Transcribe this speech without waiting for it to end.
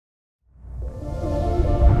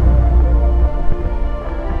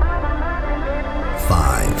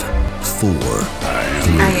4, 3,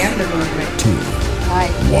 I am the movement. 2,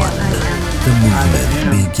 1. The movement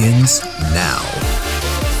begins now.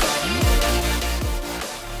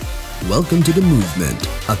 Welcome to The Movement,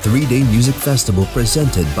 a 3-day music festival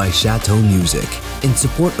presented by Chateau Music in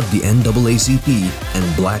support of the NAACP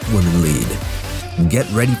and Black Women Lead. Get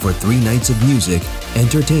ready for 3 nights of music,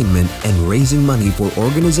 entertainment, and raising money for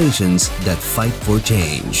organizations that fight for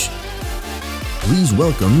change. Please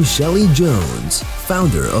welcome Shelly Jones,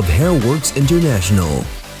 founder of Hairworks International.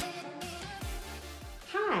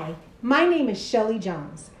 Hi, my name is Shelly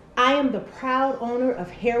Jones. I am the proud owner of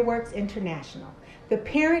Hairworks International, the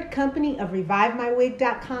parent company of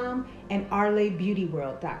ReviveMyWig.com and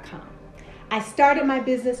ArleBeautyWorld.com. I started my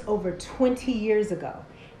business over 20 years ago,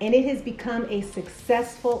 and it has become a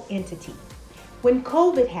successful entity. When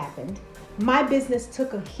COVID happened, my business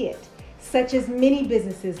took a hit, such as many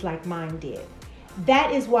businesses like mine did.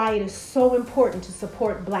 That is why it is so important to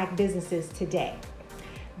support Black businesses today.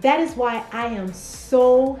 That is why I am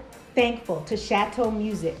so thankful to Chateau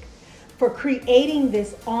Music for creating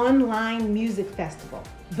this online music festival,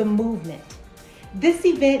 The Movement. This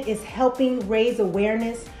event is helping raise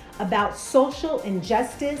awareness about social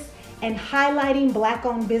injustice and highlighting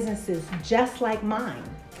Black-owned businesses just like mine.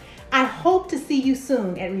 I hope to see you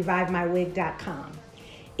soon at ReviveMyWig.com.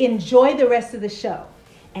 Enjoy the rest of the show,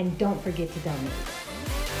 and don't forget to donate.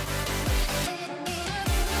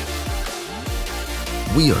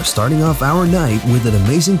 We are starting off our night with an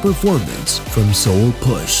amazing performance from Soul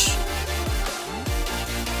Push.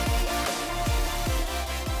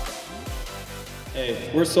 Hey,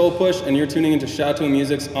 we're Soul Push, and you're tuning into Chateau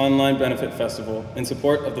Music's online benefit festival in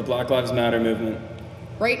support of the Black Lives Matter movement.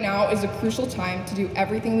 Right now is a crucial time to do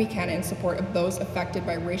everything we can in support of those affected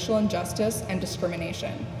by racial injustice and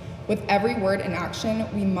discrimination. With every word and action,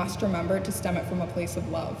 we must remember to stem it from a place of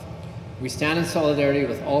love. We stand in solidarity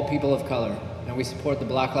with all people of color, and we support the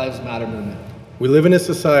Black Lives Matter movement. We live in a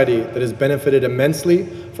society that has benefited immensely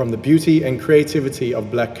from the beauty and creativity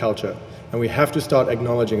of Black culture, and we have to start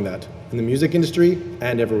acknowledging that in the music industry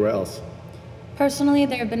and everywhere else. Personally,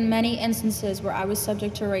 there have been many instances where I was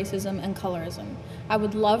subject to racism and colorism. I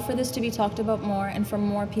would love for this to be talked about more and for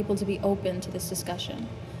more people to be open to this discussion.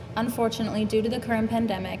 Unfortunately, due to the current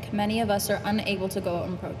pandemic, many of us are unable to go out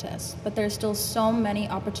and protest, but there are still so many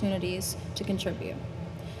opportunities to contribute.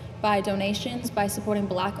 By donations, by supporting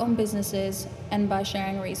Black-owned businesses, and by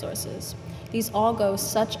sharing resources. These all go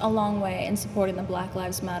such a long way in supporting the Black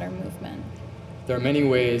Lives Matter movement. There are many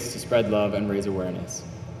ways to spread love and raise awareness.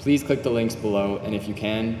 Please click the links below, and if you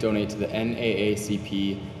can, donate to the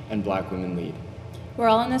NAACP and Black Women Lead. We're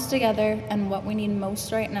all in this together, and what we need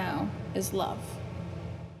most right now is love.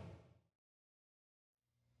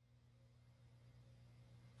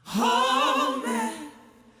 Hold me,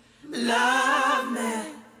 love me,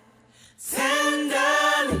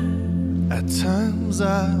 tenderly. At times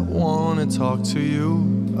I wanna talk to you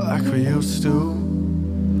like we used to,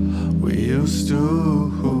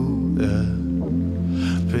 yeah.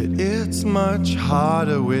 But it's much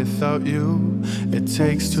harder without you. It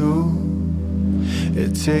takes two,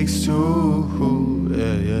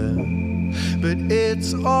 yeah. But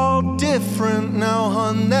it's all different now,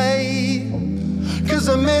 honey. 'Cause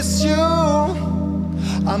I miss you,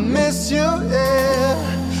 yeah.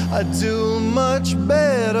 I do much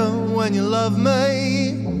better when you love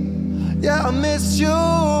me. Yeah, I miss you.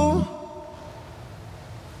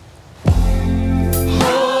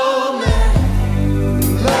 Hold me,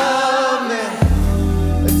 love me,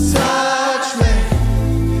 touch me,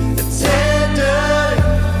 tenderly.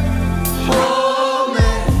 Hold me,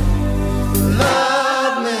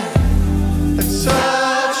 love me,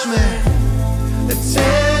 touch me,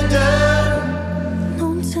 tenderly.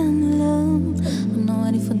 Don't tell me love, I'm not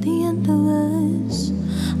ready for the end of us.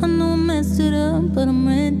 I know I messed it up, but I'm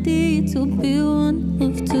ready to be one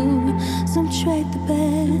of two. Subtract the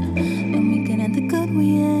bad, and we can add the good we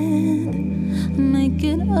had. Make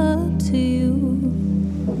it up to you.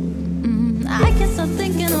 I can't stop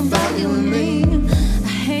thinking about you and me. I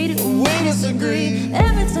hate it when we disagree.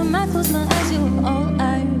 Every time I close my eyes, you're all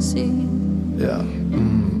I see. Yeah.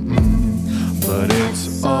 But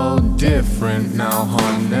it's all different now,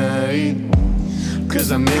 honey.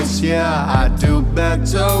 'Cause I miss you, I do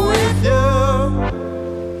better with you.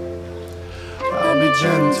 I'll be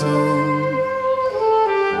gentle,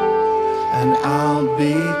 and I'll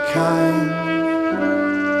be kind.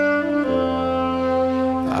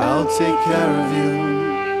 I'll take care of you,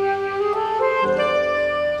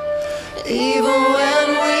 even when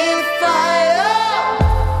we fight.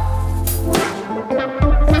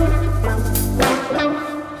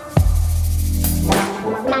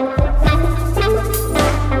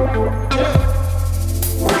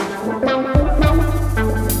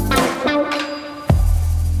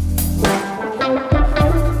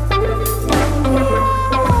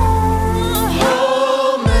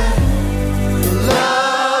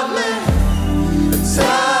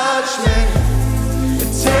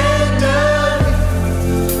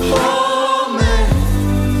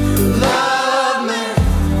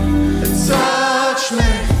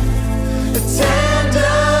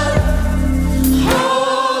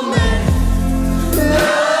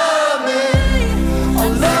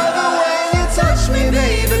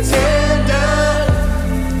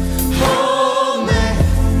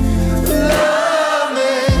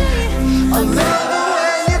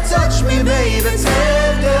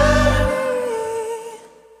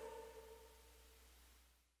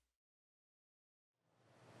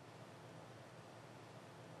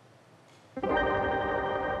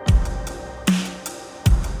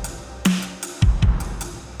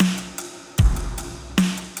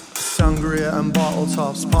 sangria and bottle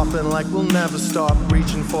tops, popping like we'll never stop,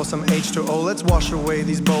 reaching for some H2O. Let's wash away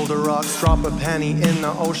these boulder rocks, drop a penny in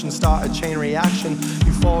the ocean, start a chain reaction.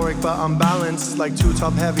 Euphoric but unbalanced, like two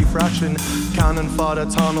top heavy fraction. Cannon fodder,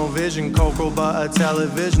 tunnel vision, cocoa butter,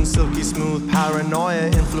 television, silky smooth paranoia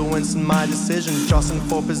influencing my decision. Jostling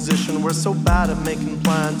for position, we're so bad at making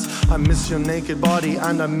plans. I miss your naked body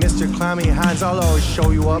and I miss your clammy hands. I'll always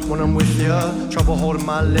show you up when I'm with you. Trouble holding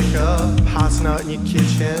my liquor, passing out in your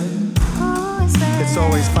kitchen. It's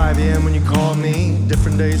always 5 AM when you call me.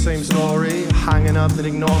 Different day, same story. Hanging up, then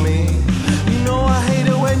ignore me. You know I hate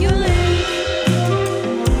it when you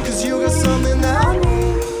leave, 'cause you got something that I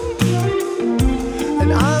need,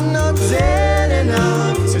 and I'm not dead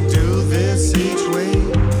enough to do this each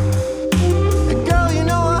week. And girl, you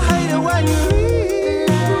know I hate it when you leave,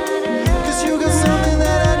 'cause you got something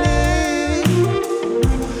that I need,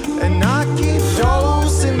 and I keep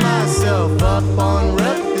dosing myself up on repeat.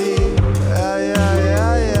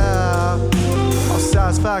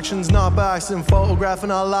 Satisfaction's not by accident,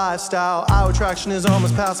 photographing our lifestyle. Our attraction is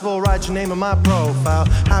almost passable, write your name on my profile.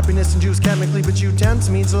 Happiness induced chemically, but you tempt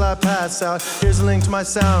me till I pass out. Here's a link to my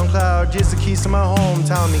SoundCloud, here's the keys to my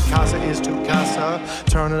hometown. Mi casa is to casa,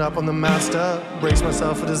 turn it up on the master. Brace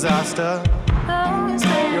myself for disaster.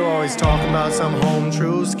 You're always talking about some home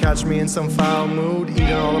truths, catch me in some foul mood,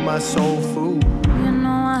 eating all of my soul food. You know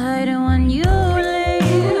I hate it when you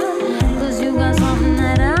leave, 'cause you got something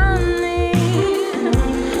that I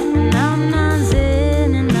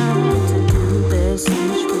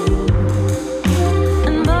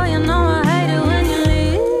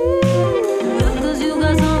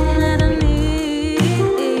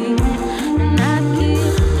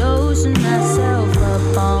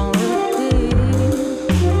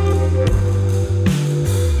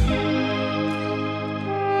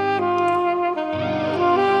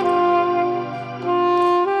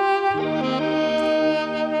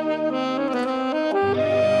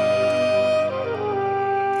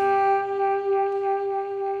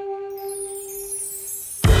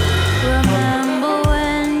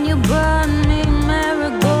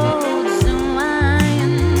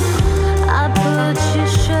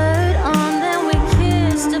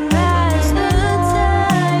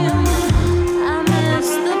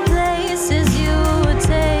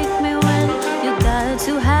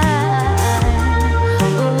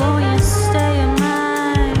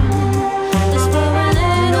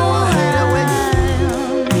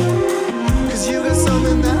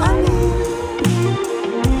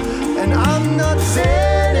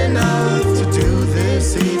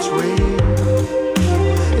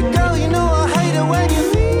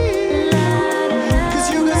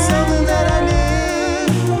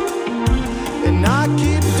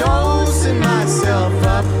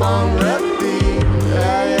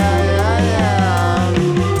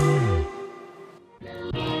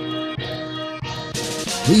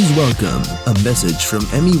Please welcome a message from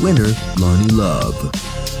Emmy winner Lonnie Love.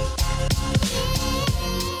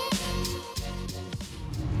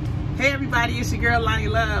 Hey everybody, it's your girl Lonnie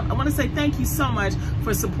Love. I want to say thank you so much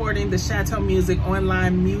for supporting the Chateau Music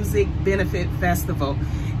Online Music Benefit Festival.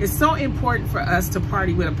 It's so important for us to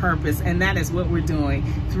party with a purpose, and that is what we're doing.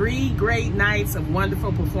 3 great nights of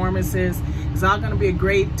wonderful performances. It's all gonna be a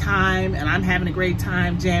great time, and I'm having a great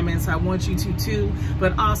time jamming, so I want you to too.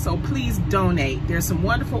 But also, please donate. There's some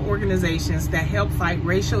wonderful organizations that help fight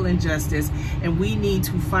racial injustice, and we need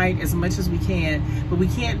to fight as much as we can, but we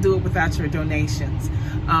can't do it without your donations.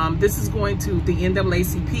 This is going to the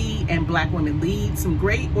NAACP and Black Women Lead, some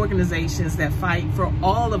great organizations that fight for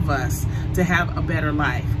all of us to have a better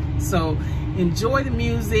life. So enjoy the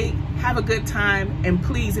music, have a good time, and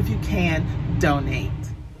please, if you can, donate.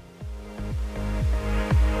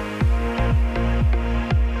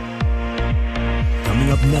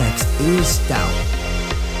 Coming up next is Stout.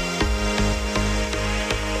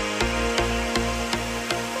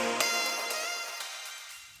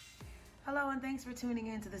 Hello, and thanks for tuning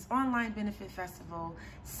in to this online benefit festival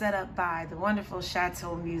set up by the wonderful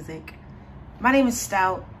Chateau Music. My name is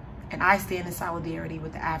Stout, and I stand in solidarity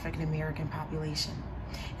with the African American population.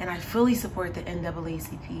 And I fully support the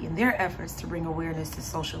NAACP in their efforts to bring awareness to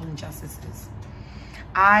social injustices.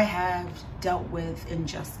 I have dealt with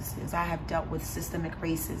injustices. I have dealt with systemic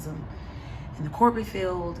racism in the corporate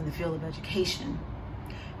field, in the field of education.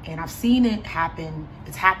 And I've seen it happen.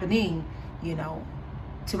 It's happening, you know,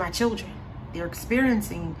 to my children. They're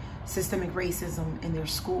experiencing systemic racism in their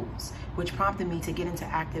schools, which prompted me to get into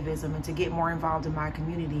activism and to get more involved in my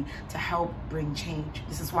community to help bring change.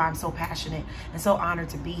 This is why I'm so passionate and so honored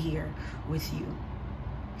to be here with you.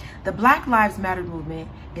 The Black Lives Matter movement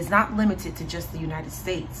is not limited to just the United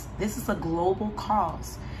States. This is a global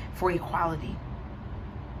cause for equality.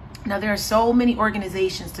 Now, there are so many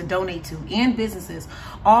organizations to donate to and businesses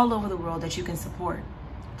all over the world that you can support.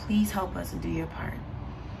 Please help us and do your part.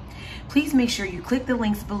 Please make sure you click the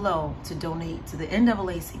links below to donate to the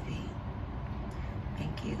NAACP.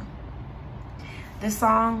 Thank you. This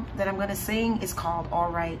song that I'm going to sing is called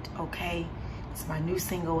All Right, Okay. It's my new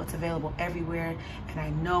single. It's available everywhere, and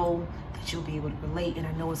I know that you'll be able to relate, and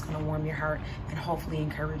I know it's going to warm your heart and hopefully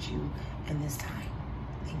encourage you in this time.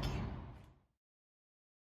 Thank you.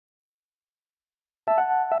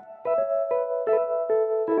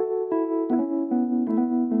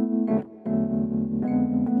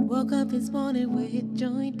 Woke up this morning with a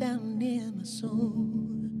joint down near my soul.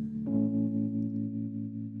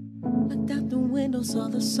 Looked out the window, saw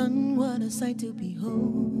the sun, what a sight to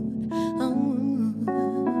behold. Oh.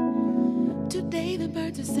 Today the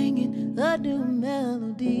birds are singing a new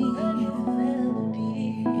melody.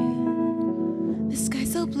 The sky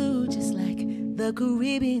so blue, just like the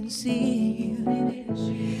Caribbean Sea.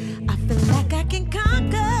 I feel like I can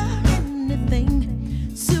conquer anything.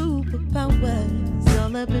 Superpowers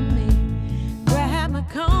all up in me. Grab my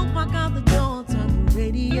coat, walk out the door, turn the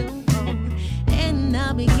radio on, and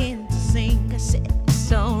I begin to sing. I said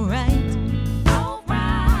it's alright.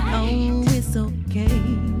 Alright. Oh, it's okay.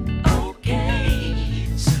 Okay.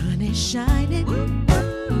 Sun is shining.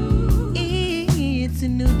 Ooh. It's a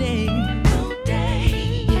new day. New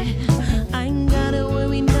day. Yeah. I ain't gotta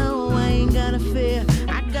worry, no, I ain't gotta fear.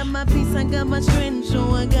 I got my peace, I got my strength,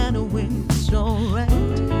 so I gotta win. It's alright.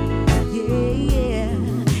 Yeah, yeah.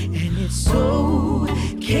 And it's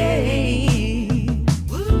okay.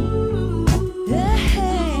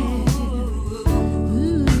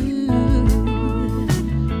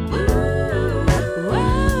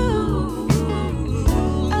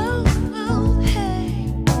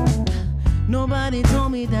 Nobody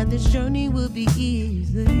told me that this journey would be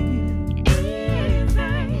easy.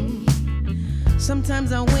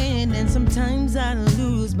 Sometimes I win and sometimes I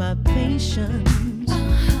lose my patience.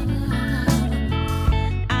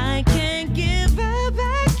 I can't give up,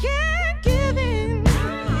 I can't give in.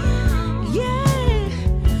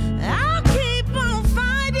 Yeah, I'll keep on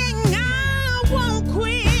fighting, I won't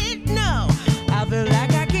quit, no. I feel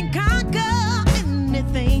like I can conquer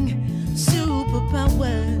anything.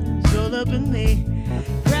 Superpowers all up in me.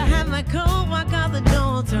 Grab my coat, walk out the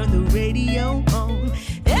door, turn the radio on,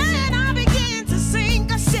 and I begin to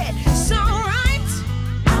sing. I said, it's alright.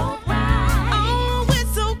 Alright. Oh,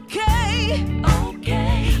 it's okay.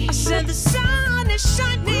 Okay. I said the sun is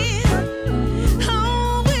shining.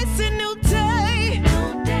 Oh, it's a new day.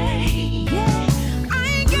 New day. Yeah. I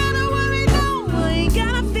ain't gotta worry, no, I ain't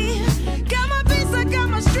gotta fear. Got my peace, I got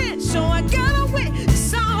my strength, so I gotta win.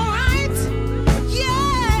 It's alright.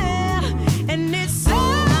 Yeah. And it's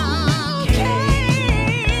okay.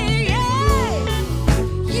 Yeah.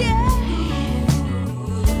 Yeah.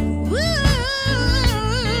 Woo.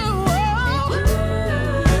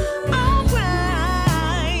 All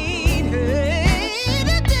right.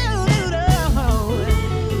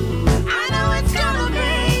 I know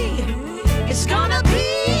it's gonna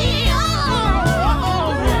be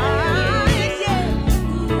all right. Yeah.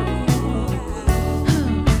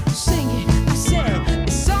 Sing it. I said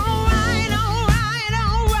it's all right, all right,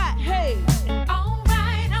 all right. Hey. All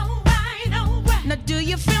right, all right, all right. Now do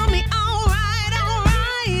you feel me? All right, all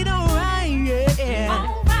right, all right. Yeah.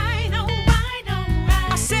 All right, all right, all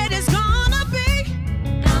right. I said it's gonna be.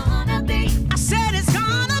 I said it's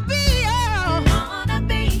gonna be.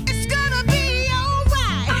 It's gonna be all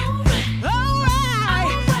right. All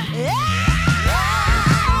right.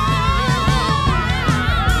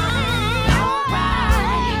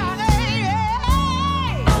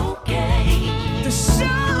 Okay. The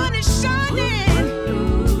sun is shining.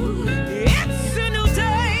 It's a new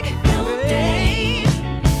day. New day.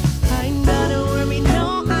 I ain't gotta worry,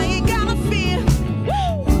 no, I ain't gotta fear.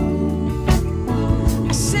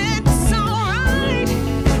 I said it's alright.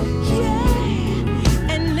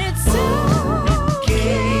 Yeah. And it's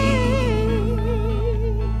okay.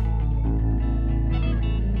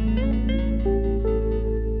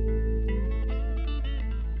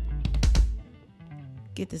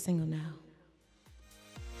 Get the single now.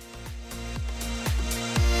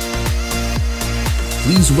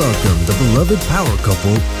 Please welcome the beloved power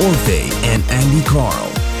couple, Orfe and Andy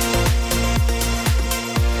Carl.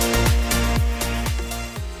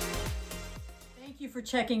 Thank you for for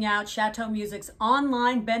checking out Chateau Music's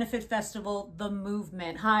online benefit festival, The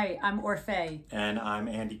Movement. Hi, I'm Orfeh. And I'm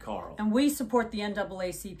Andy Carl. And we support the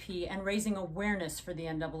NAACP and raising awareness for the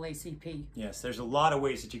NAACP. Yes, there's a lot of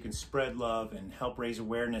ways that you can spread love and help raise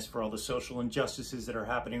awareness for all the social injustices that are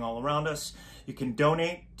happening all around us. You can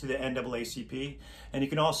donate to the NAACP, and you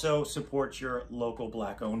can also support your local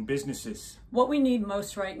Black-owned businesses. What we need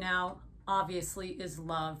most right now, obviously, is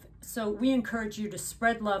love. So we encourage you to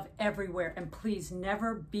spread love everywhere, and please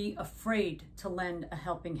never be afraid to lend a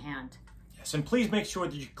helping hand. Yes, and please make sure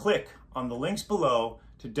that you click on the links below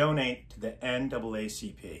to donate to the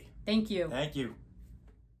NAACP. Thank you. Thank you.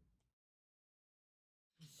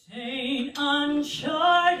 This ain't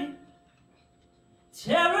uncharted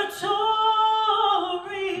territory,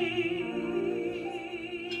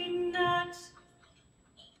 not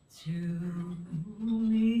to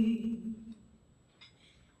me.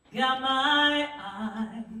 Got my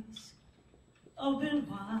eyes open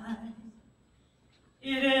wide.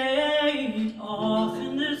 It ain't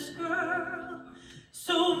often this girl,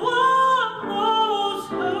 so what knows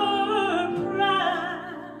her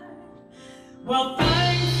pride? Well,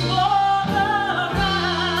 thanks for the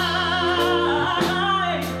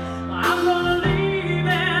ride. I'm gonna leave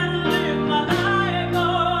and live my life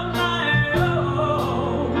on my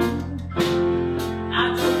own. I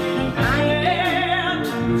don't need a man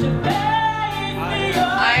to face me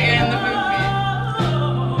alone. I am the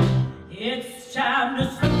movement. It's time to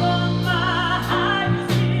slip on my high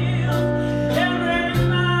heels and raise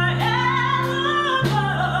my head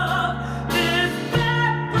above this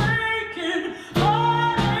back-breaking,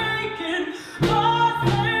 heart-aching,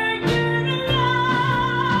 forsaken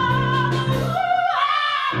love.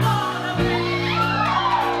 I'm gonna be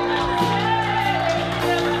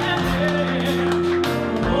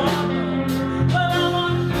but I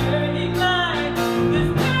want to take like this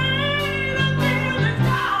pain I feel is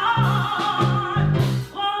gone.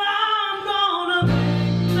 Well, I'm gonna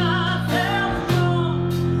make myself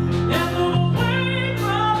strong and move away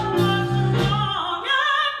from what's wrong.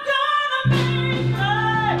 I'm gonna make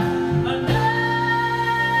life a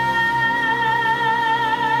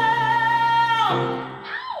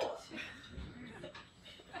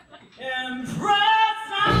and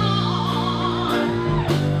press on.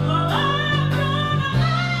 Well, I'm gonna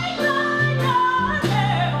make like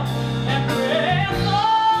hell and press on.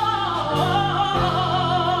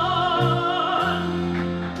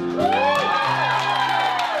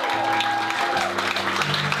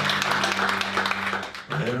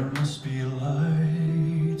 There must be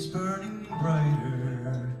lights burning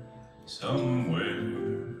brighter somewhere.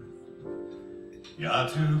 Got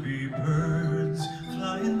to be birds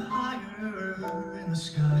flying higher in the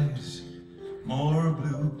skies, more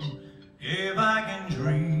blue. If I can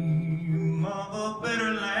dream of a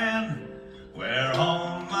better land where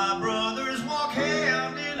all my brothers walk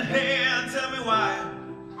hand in hand, tell me why,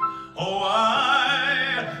 oh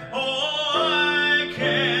why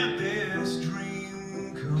can't this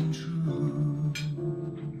dream come true?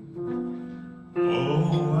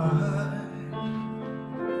 Oh why?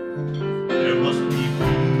 There must be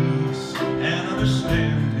peace and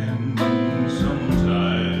understanding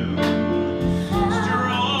sometime.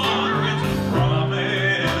 Strong is a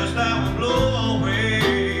promise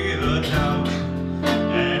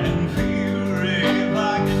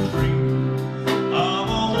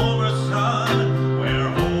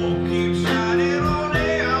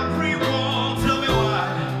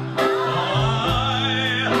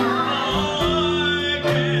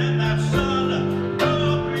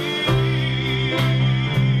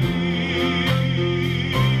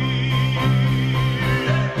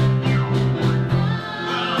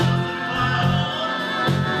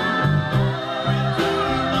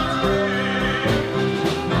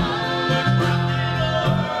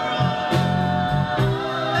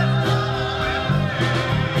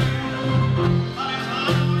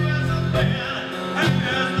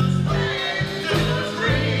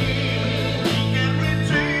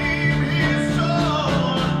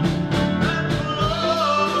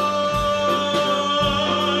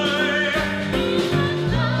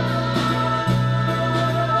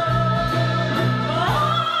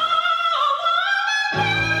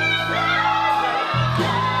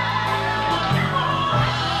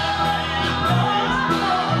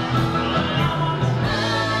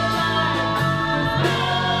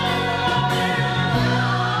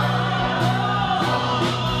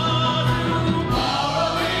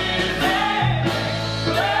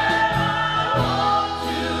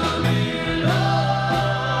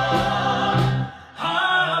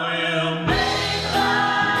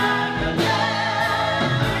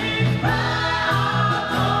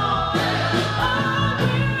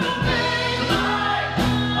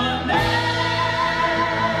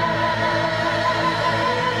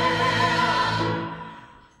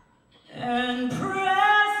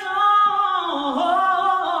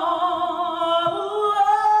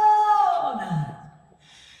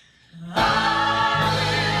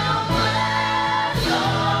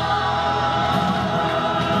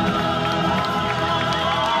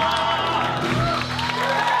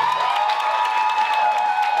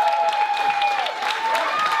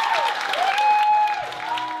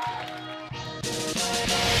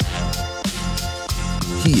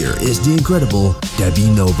is the incredible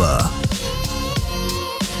Debbie Nova.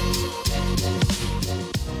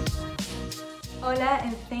 Hola,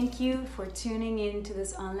 and thank you for tuning in to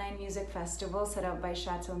this online music festival set up by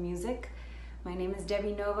Chateau Music. My name is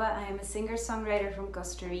Debbie Nova. I am a singer-songwriter from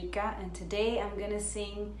Costa Rica, and today I'm gonna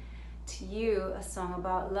sing to you a song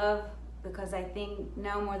about love, because I think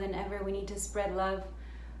now more than ever we need to spread love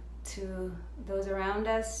to those around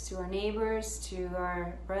us, to our neighbors, to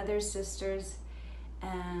our brothers, sisters,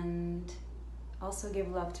 and also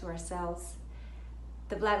give love to ourselves.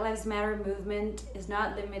 The Black Lives Matter movement is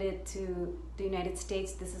not limited to the United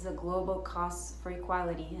States. This is a global cause for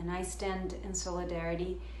equality, and I stand in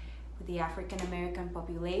solidarity with the African American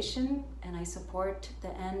population, and I support the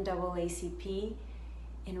NAACP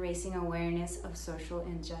in raising awareness of social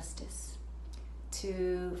injustice.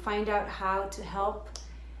 To find out how to help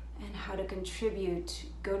and how to contribute,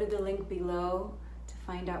 go to the link below to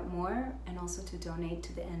find out more, and also to donate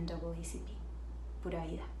to the NAACP. Pura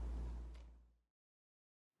vida.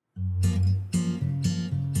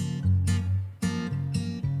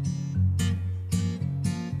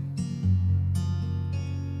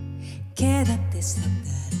 Quédate esta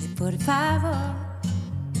tarde, por favor.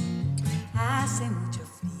 Hace mucho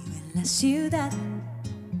frío en la ciudad.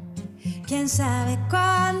 Quién sabe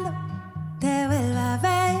cuándo te vuelva a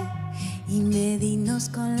ver y medirnos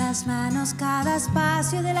con las manos cada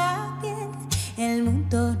espacio de la piel. El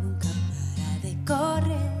mundo nunca para de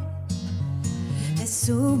correr. Le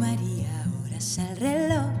sumaría horas al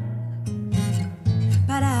reloj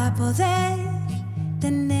para poder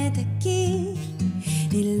tenerte aquí.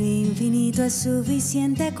 Y lo infinito es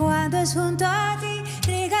suficiente cuando es junto a ti.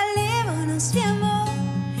 Regalémonos, mi amor,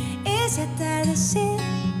 ese atardecer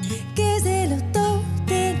que es de los dos,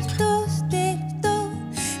 de los dos, de los dos.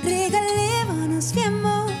 Regalémonos, mi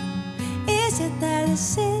amor, ese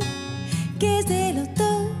atardecer que es de los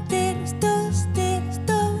dos, de los dos, de los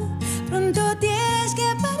dos. Pronto tienes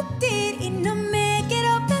que partir y no me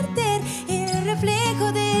quiero perder el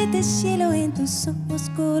reflejo de este cielo en tus ojos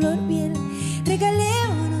color miel.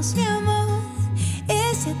 Regalémonos, mi amor,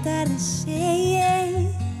 ese atardecer.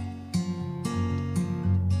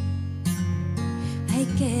 Ay,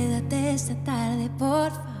 quédate esta tarde,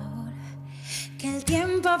 por favor, que el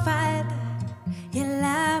tiempo falta y el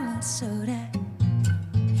amor sobra.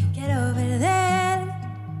 Quiero perder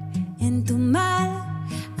en tu mar,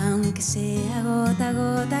 aunque sea gota a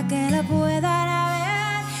gota que la pueda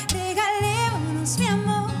navegar. Regalémonos, mi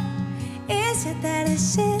amor, ese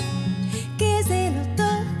atardecer que es de los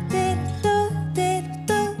dos, de los dos, de los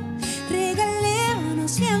dos.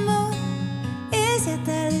 Regalémonos, mi amor, ese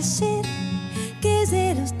atardecer que es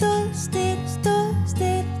de los dos, de los dos,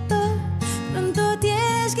 de los dos. Pronto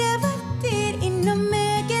tienes que partir y no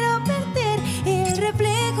me quiero perder el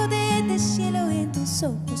reflejo de este cielo en tus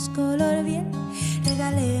ojos color bien.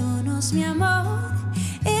 Regalémonos, mi amor,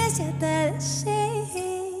 ese atardecer.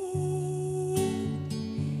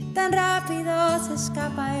 Tan rápido se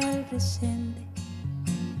escapa el presente.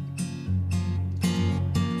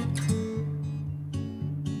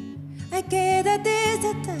 Ay, quédate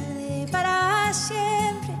esta tarde para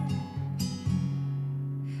siempre.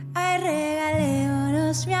 Ay,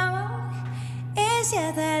 regalémonos, mi amor, ese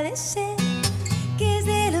atardecer que es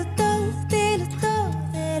de los dos, de los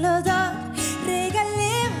dos, de los dos.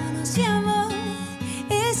 Regalémonos, mi amor,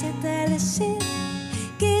 ese atardecer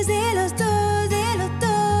que es de los dos, de los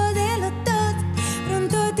dos, de los dos.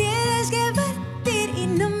 Pronto tienes que partir y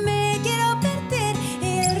no me quiero perder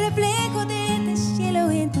el reflejo de este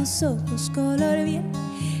cielo en tus ojos color bien.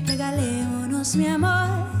 Regalémonos, mi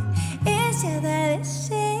amor, ese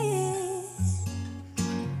atardecer.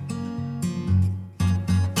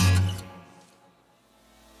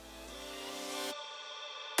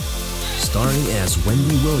 Starring as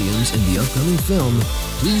Wendy Williams in the upcoming film,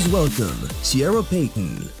 please welcome Sierra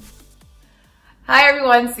Payton. Hi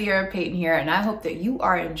everyone, Sierra Payton here, and I hope that you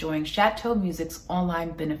are enjoying Chateau Music's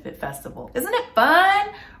online benefit festival. Isn't it fun?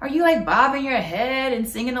 Are you like bobbing your head and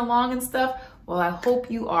singing along and stuff? Well, I hope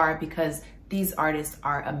you are, because these artists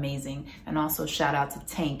are amazing. And also shout out to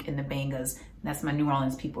Tank and the Bangas. That's my New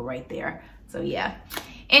Orleans people right there. So yeah.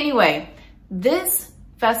 Anyway, this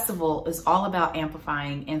festival is all about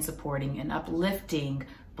amplifying and supporting and uplifting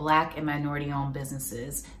Black and minority-owned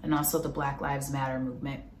businesses, and also the Black Lives Matter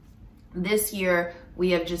movement. This year,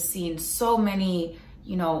 we have just seen so many,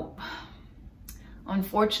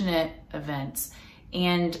 unfortunate events.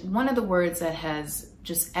 And one of the words that has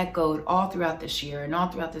just echoed all throughout this year and all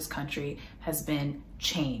throughout this country has been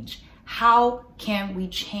change. How can we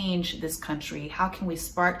change this country? How can we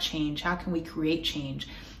spark change? How can we create change?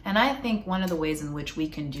 And I think one of the ways in which we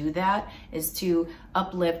can do that is to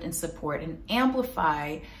uplift and support and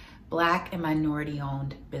amplify Black and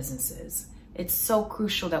minority-owned businesses. It's so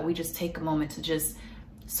crucial that we just take a moment to just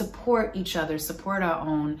support each other, support our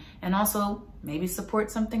own, and also maybe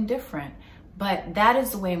support something different. But that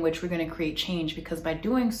is the way in which we're going to create change, because by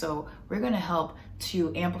doing so, we're going to help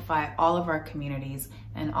to amplify all of our communities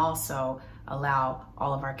and also allow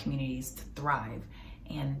all of our communities to thrive.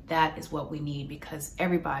 And that is what we need, because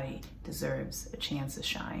everybody deserves a chance to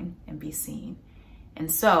shine and be seen.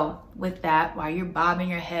 And so with that, while you're bobbing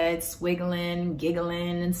your head, swiggling,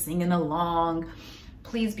 giggling, and singing along,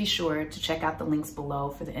 please be sure to check out the links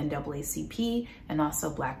below for the NAACP and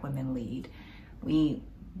also Black Women Lead. We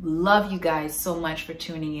love you guys so much for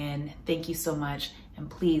tuning in. Thank you so much. And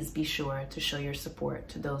please be sure to show your support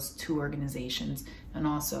to those two organizations and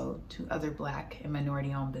also to other Black and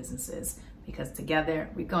minority-owned businesses, because together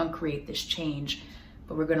we're going to create this change,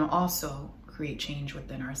 but we're going to also create change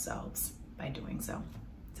within ourselves by doing so.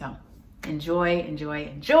 So enjoy, enjoy,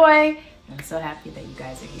 enjoy. I'm so happy that you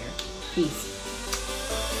guys are here. Peace.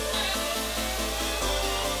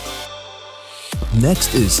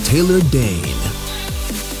 Next is Taylor Dane.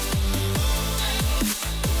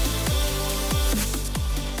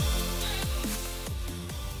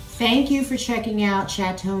 Thank you for checking out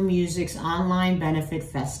Chateau Music's online benefit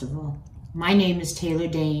festival. My name is Taylor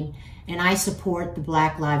Dane, and I support the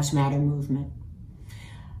Black Lives Matter movement.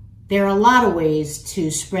 There are a lot of ways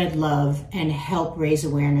to spread love and help raise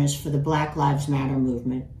awareness for the Black Lives Matter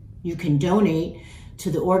movement. You can donate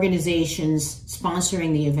to the organizations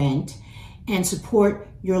sponsoring the event and support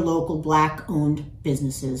your local Black-owned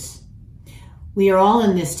businesses. We are all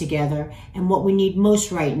in this together, and what we need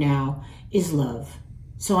most right now is love.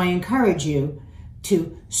 So I encourage you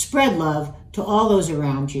to spread love to all those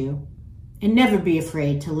around you and never be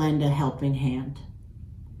afraid to lend a helping hand.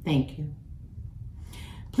 Thank you.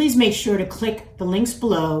 Please make sure to click the links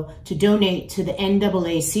below to donate to the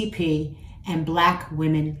NAACP and Black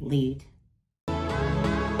Women Lead.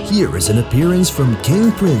 Here is an appearance from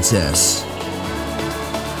King Princess.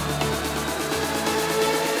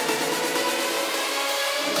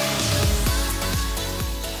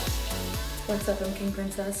 What's up, I'm King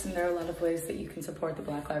Princess, and there are a lot of ways that you can support the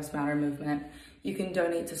Black Lives Matter movement. You can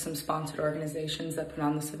donate to some sponsored organizations that put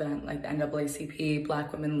on this event, like the NAACP,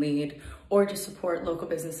 Black Women Lead, or just support local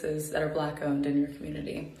businesses that are Black owned in your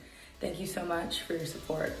community. Thank you so much for your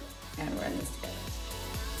support, and we're in this together.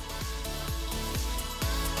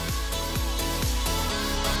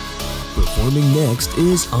 Performing next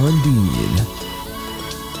is Ondine.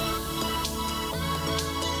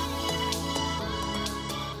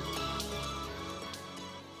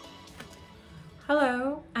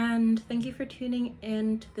 Hello, and thank you for tuning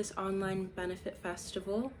in to this online benefit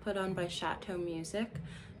festival put on by Chateau Music.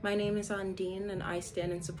 My name is Ondine, and I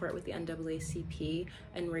stand in support with the NAACP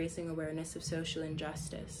and raising awareness of social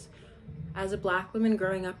injustice. As a Black woman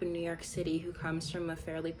growing up in New York City who comes from a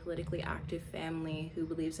fairly politically active family who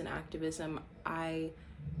believes in activism, I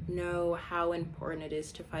know how important it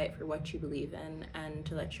is to fight for what you believe in and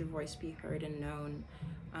to let your voice be heard and known,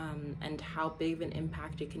 and how big of an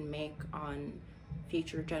impact it can make on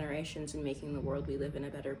future generations in making the world we live in a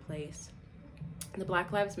better place. The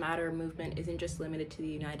Black Lives Matter movement isn't just limited to the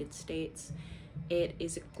United States. It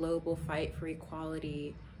is a global fight for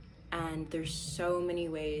equality, and there's so many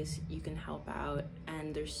ways you can help out,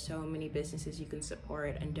 and there's so many businesses you can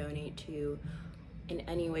support and donate to in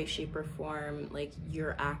any way, shape, or form. Like,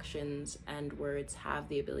 your actions and words have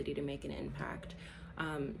the ability to make an impact.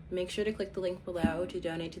 Make sure to click the link below to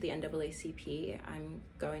donate to the NAACP. I'm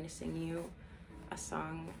going to sing you a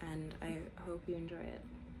song, and I hope you enjoy it.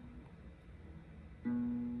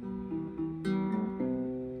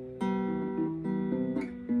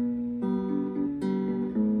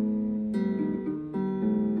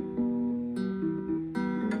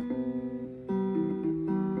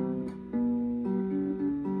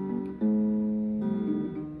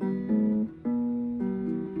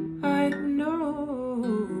 I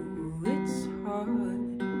know it's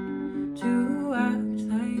hard to act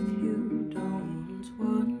like you don't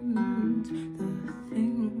want the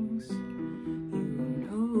things you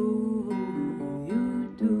know you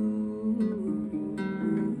do,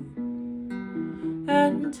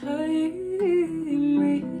 and time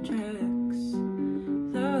rejects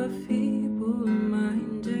the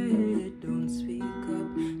feeble-minded. Don't speak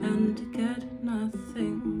up and get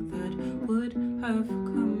nothing that would have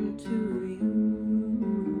come to you.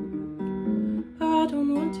 I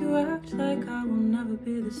don't want to act like I will never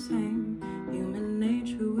be the same. Human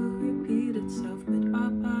nature will repeat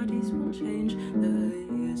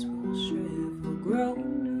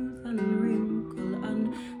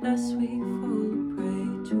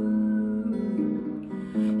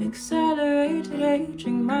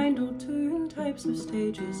aging mind, altering types of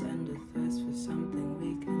stages, and a thirst for something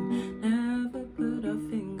we can never put our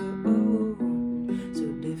finger on. So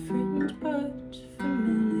different but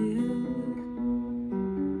familiar.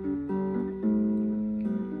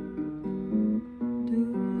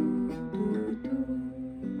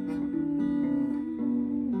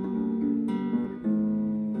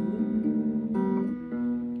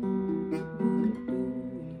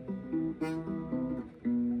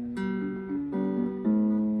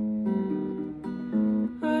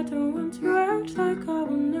 I don't want to act like I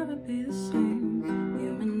will never be the same.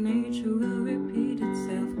 Human nature will repeat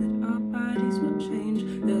itself, but our bodies will change.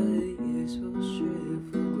 The years will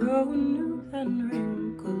shrivel, grow new and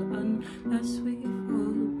wrinkle unless we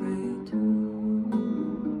fall prey to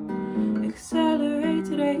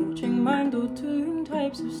accelerated aging, mind altering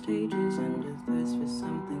types of stages, and a thirst for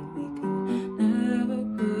something we can never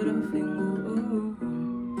put our finger on.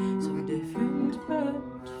 So different but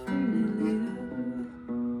familiar.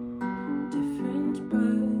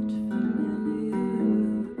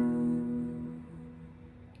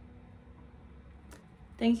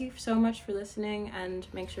 Thank you so much for listening, and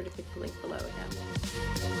make sure to click the link below again.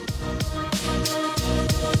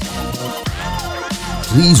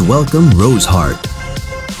 Please welcome Roseheart.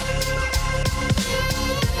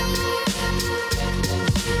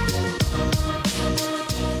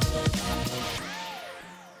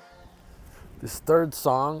 This third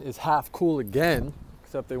song is Half Cool Again,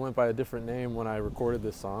 except they went by a different name when I recorded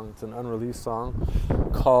this song. It's an unreleased song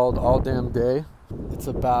called All Damn Day. It's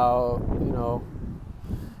about, you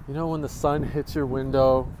know when the sun hits your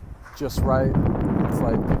window just right. It's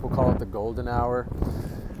like people call it the golden hour.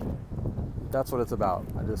 That's what it's about.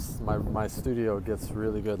 My studio gets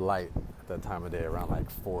really good light at that time of day, around like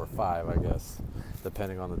 4 or 5, I guess,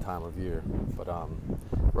 depending on the time of year. But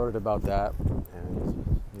wrote it about that, and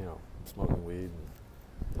smoking weed,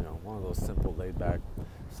 and, one of those simple laid back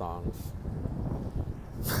songs.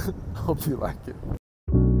 I hope you like it.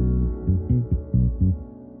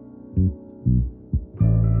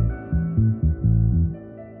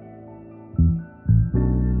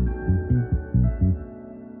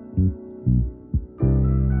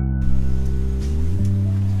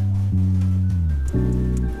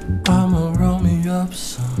 I'ma roll me up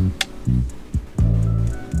some,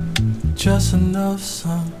 just enough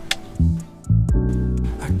sun.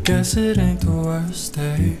 I guess it ain't the worst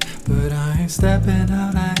day, but I ain't stepping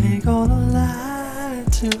out, I ain't gonna lie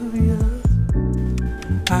to you.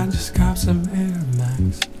 I just got some Air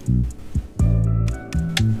Max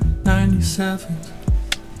 97s,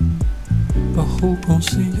 but who gon'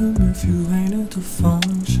 see them if you ain't at the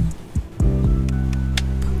function?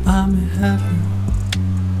 But I'm in heaven.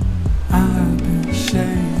 I've been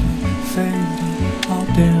shaded, faded all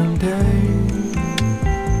damn day,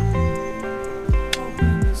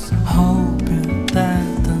 hoping that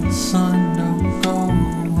the sun don't go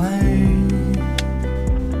away.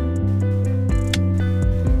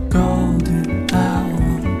 Golden hour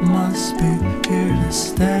must be here to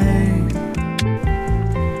stay.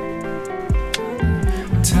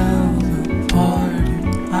 Tell the party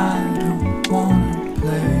I don't wanna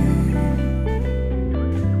play.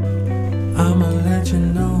 I'ma let you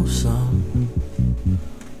know some.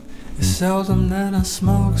 It's seldom that I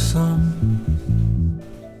smoke some,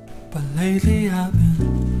 but lately I've been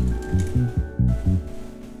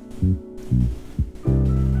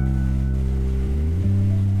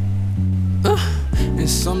and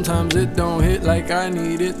sometimes it don't hit like I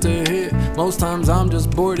need it to hit. Most times I'm just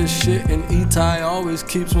bored as shit, and E-Tie always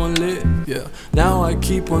keeps one lit. Yeah, now I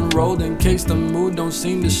keep one rolled in case the mood don't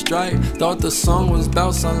seem to strike. Thought the song was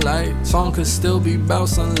about sunlight, song could still be about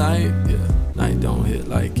sunlight. Yeah, night don't hit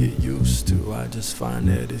like it used to. I just find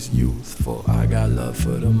that it's youthful. I got love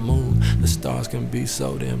for the moon. The stars can be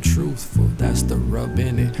so damn truthful. That's the rub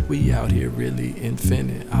in it. We out here really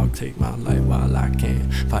infinite. I'll take my life while I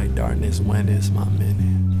can. Fight darkness when it's my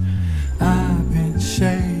minute. I've been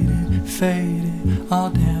shaded, faded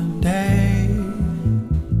all damn day,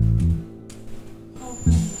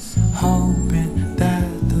 hoping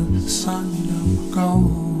that the sun don't go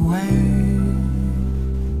away.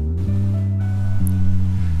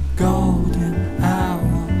 Golden hour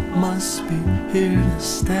must be here to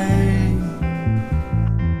stay.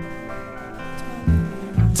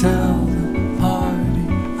 Tell the party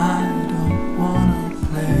I don't wanna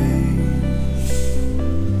play.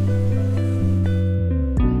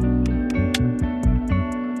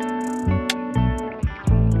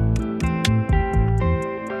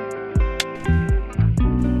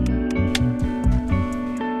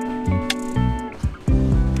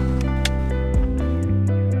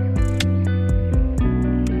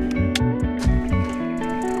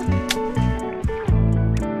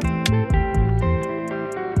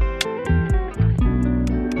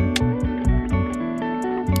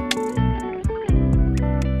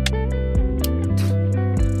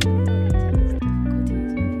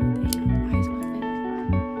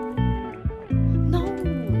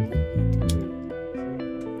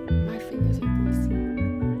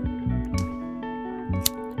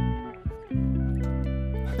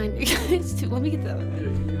 let me get that. Here,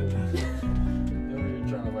 you get that. You're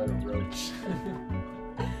trying to light a roach.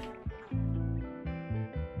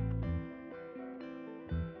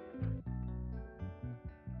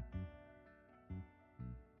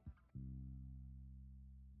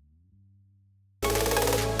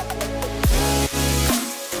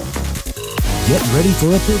 Get ready for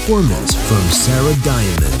a performance from Sarah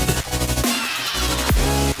Diamond.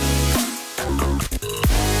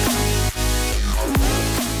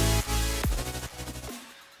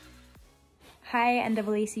 Hi,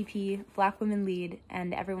 NAACP, Black Women Lead,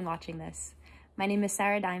 and everyone watching this. My name is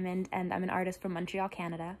Sarah Diamond, and I'm an artist from Montreal,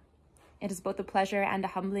 Canada. It is both a pleasure and a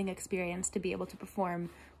humbling experience to be able to perform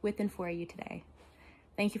with and for you today.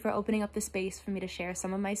 Thank you for opening up the space for me to share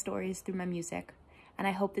some of my stories through my music, and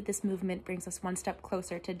I hope that this movement brings us one step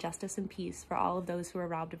closer to justice and peace for all of those who are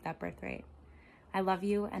robbed of that birthright. I love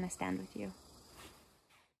you, and I stand with you.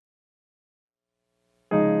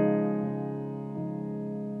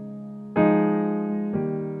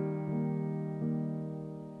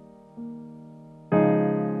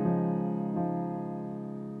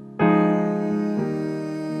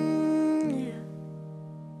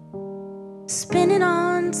 Spinning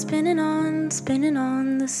on, spinning on, spinning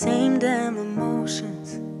on the same damn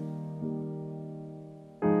emotions.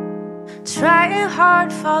 Trying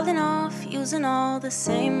hard, falling off, using all the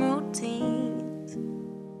same routines.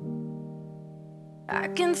 I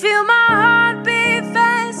can feel my heart beat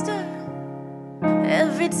faster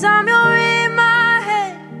every time you're in my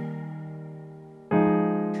head.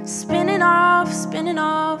 Spinning off,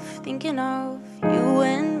 thinking of you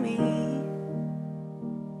and me.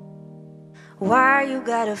 Why you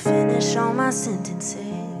gotta finish all my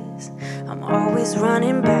sentences? I'm always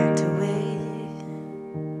running back to it.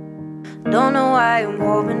 Don't know why I'm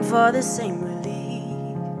hoping for the same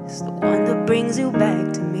release, the one that brings you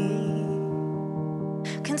back to me.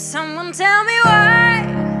 Can someone tell me why,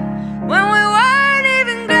 when we weren't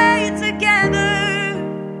even great together,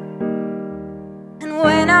 and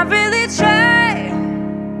when I really try,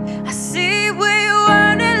 I see we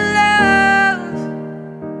weren't in love.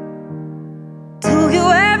 Do you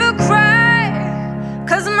ever cry?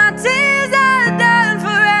 'Cause my tears are done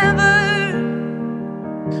forever.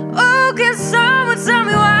 Oh, can someone tell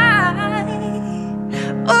me why?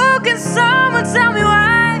 Oh, can someone tell me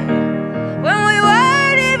why? When we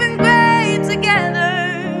weren't even great together.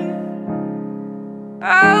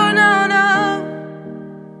 Oh, no, no.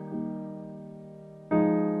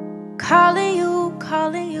 Calling you,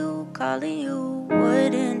 calling you, calling you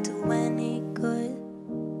wouldn't do any good.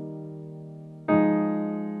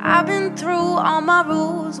 I've been through all my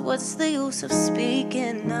rules, what's the use of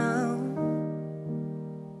speaking now?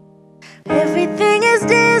 Everything is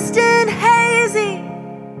distant, hazy,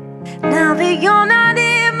 now that you're not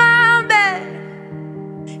in my bed.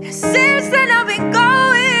 And since then I've been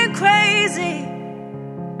going crazy,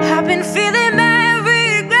 I've been feeling that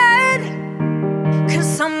regret. Can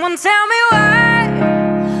someone tell me why,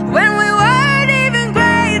 when we weren't even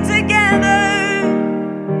great together,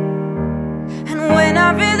 and when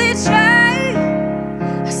I really tried,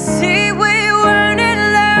 I see we weren't in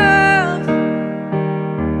love.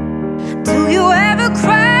 Do you ever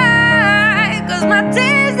cry? 'Cause my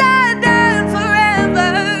tears are done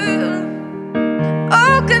forever.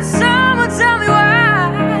 Oh, can someone tell me why?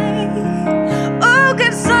 Oh,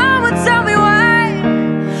 can someone tell me why?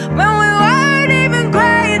 When we weren't even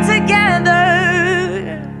great together.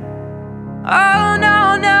 Oh, no,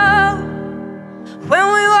 no. When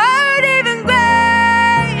we weren't even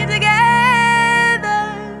great together.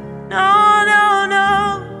 No, no, no.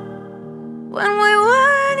 When we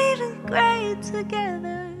weren't even great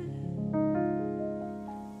together.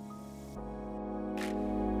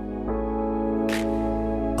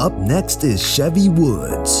 Up next is Chevy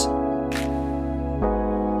Woods.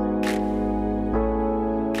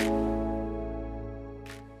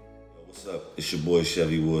 What's up? It's your boy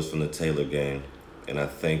Chevy Woods from the Taylor Gang, and I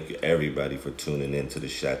thank everybody for tuning in to the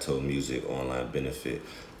Chateau Music online benefit,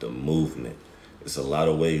 the movement. It's a lot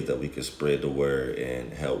of ways that we can spread the word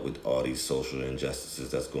and help with all these social injustices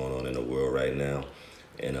that's going on in the world right now.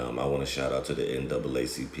 And I want to shout out to the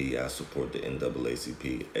NAACP. I support the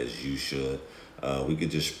NAACP, as you should. We could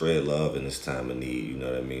just spread love in this time of need. You know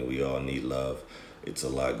what I mean? We all need love. It's a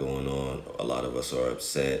lot going on. A lot of us are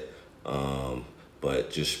upset.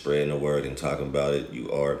 But just spreading the word and talking about it,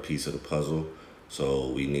 you are a piece of the puzzle. So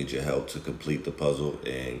we need your help to complete the puzzle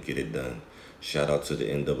and get it done. Shout out to the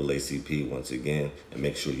NAACP once again, and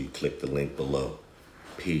make sure you click the link below.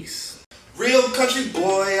 Peace. Real country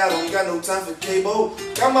boy, I don't got no time for cable.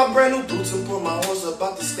 Got my brand new boots and put my horse up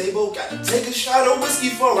out the stable. Gotta take a shot of whiskey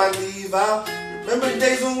before I leave out. Remember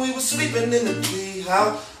days when we were sleeping in the tree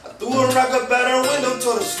house. I threw a rock up at our window,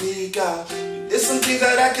 told her sneak out. We did some things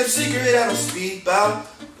that I kept secret, I don't speak about.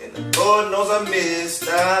 And the Lord knows I missed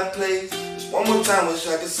that place. Just one more time, wish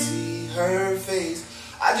I could see her face.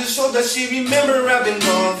 I just hope that she remember I've been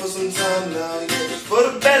gone for some time now. Yeah, just for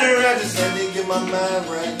the better, I just had to get my mind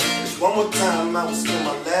right. Just one more time, I would spend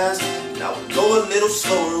my last. And I would go a little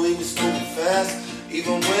slower, we was moving fast.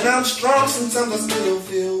 Even when I'm strong, sometimes I still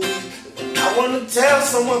feel weak. When I wanna tell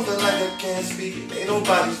someone, feel like I can't speak. It ain't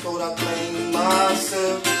nobody's fault, I blame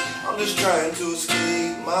myself. I'm just trying to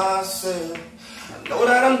escape myself. I know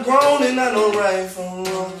that I'm grown and I know right from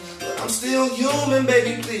wrong, but I'm still human,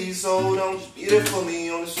 baby, please hold on. Just be there for me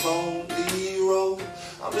on this lonely road.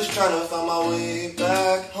 I'm just trying to find my way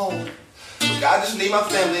back home. Look, I just need my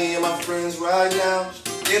family and my friends right now. Just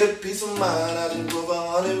to get a peace of mind, I done drove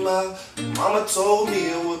 100 miles. Mama told me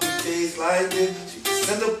it would be days like this. She just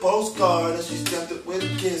sent a postcard and she stamped it with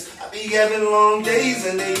a kiss. I be having long days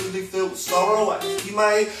and they usually filled with sorrow. I just keep my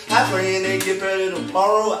head high, praying they get better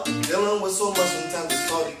tomorrow. I be dealing with so much, sometimes it's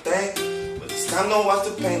hard to think. But it's time to wash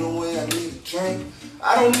the pain away, I need a drink.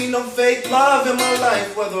 I don't need no fake love in my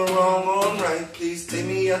life, whether wrong or right. Please take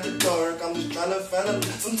me out the dark, I'm just trying to find a...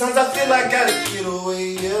 Sometimes I feel like I gotta get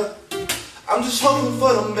away, yeah. I'm just hoping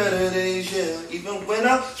for them better days, yeah. Even when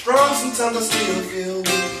I'm strong, sometimes I still feel weak.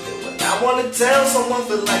 And when I wanna tell someone,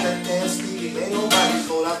 feel like I can't speak. It ain't nobody's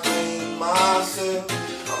fault, I blame myself.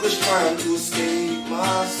 I'm just trying to escape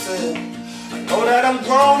myself. I know that I'm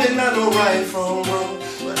grown and I know right from wrong,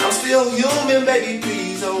 but I'm still human, baby,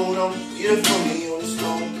 please hold on. Be there for me on this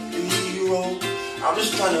lonely road. I'm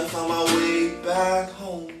just trying to find my way back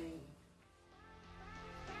home.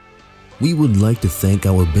 We would like to thank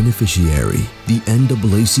our beneficiary, the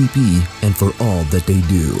NAACP, and for all that they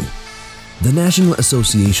do. The National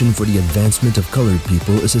Association for the Advancement of Colored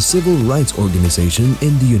People is a civil rights organization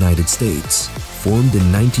in the United States, formed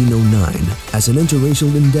in 1909 as an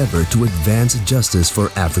interracial endeavor to advance justice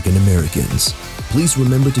for African Americans. Please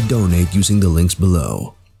remember to donate using the links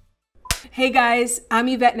below. Hey guys, I'm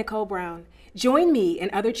Yvette Nicole Brown. Join me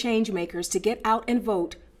and other change makers to get out and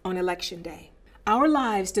vote on Election Day. Our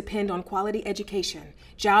lives depend on quality education,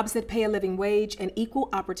 jobs that pay a living wage, and equal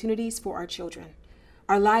opportunities for our children.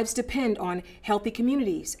 Our lives depend on healthy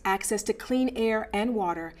communities, access to clean air and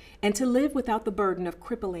water, and to live without the burden of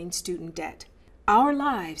crippling student debt. Our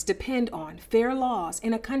lives depend on fair laws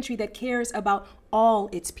in a country that cares about all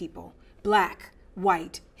its people: Black,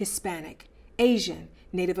 white, Hispanic, Asian,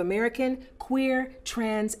 Native American, queer,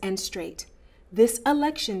 trans, and straight. This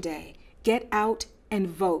Election Day, get out and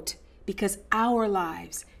vote, because our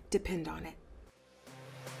lives depend on it.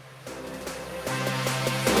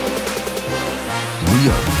 We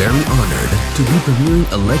are very honored to be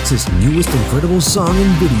premiering Alexa's newest incredible song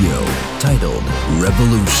and video, titled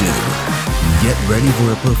Revolution. Get ready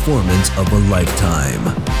for a performance of a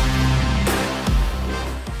lifetime.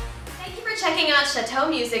 Thank you for checking out Chateau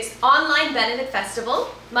Music's online benefit festival.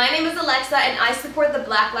 My name is Alexa and I support the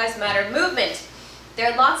Black Lives Matter movement. There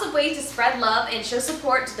are lots of ways to spread love and show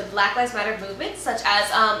support to the Black Lives Matter movement, such as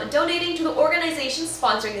donating to the organizations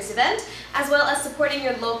sponsoring this event, as well as supporting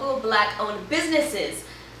your local Black-owned businesses.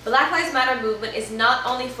 Black Lives Matter movement is not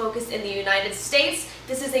only focused in the United States,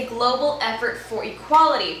 this is a global effort for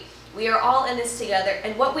equality. We are all in this together,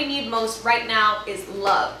 and what we need most right now is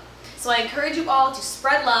love. So I encourage you all to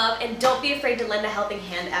spread love and don't be afraid to lend a helping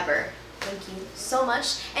hand ever. Thank you so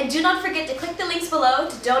much. And do not forget to click the links below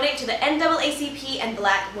to donate to the NAACP and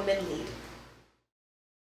Black Women Lead.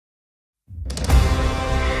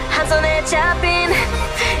 한 손에 잡힌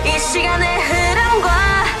이 시간의 흐름과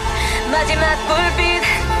마지막 불빛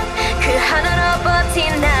그 하나로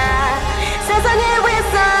버틴 나 세상의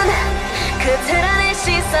위선 그 틀안의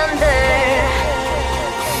시선들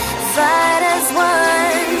Fight as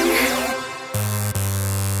one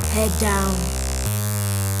Head down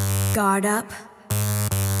Guard up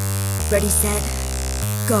Ready set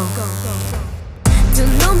Go 두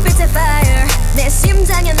눈빛의 fire 내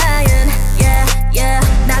심장의 iron Yeah yeah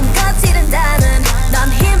난 거칠은다는 넌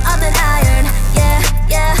힘 없는 iron Yeah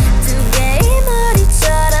yeah 두 개의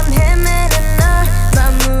머리처럼 헤매는 널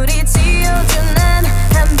마무리 지어준 난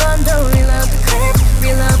한 번 더 reload the clip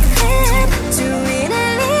Reload the clip 주위를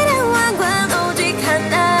잃은 왕관 오직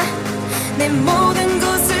하나 내 모든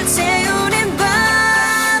곳을 채우는 밤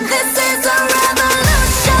This is a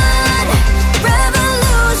revolution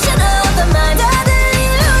Revolution of the mind 다들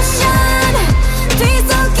illusion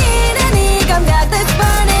뒤섞이는 이 감각 Let's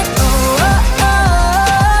burn it Oh oh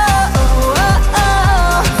oh oh oh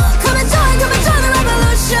oh Come and join the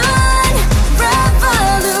revolution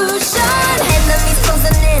Revolution Enemies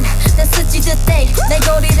closing in 난 스치듯 때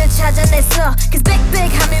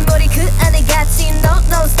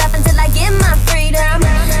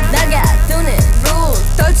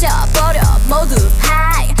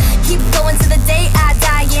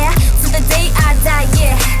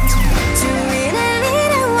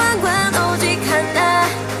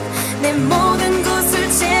내 모든 곳을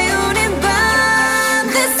채우는 밤.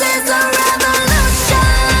 This is a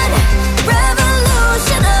revolution,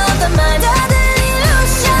 revolution of the mind. 다들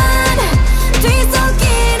illusion,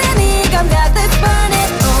 뒤섞이는 이 감각. Let's burn it.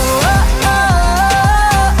 Oh, oh, oh,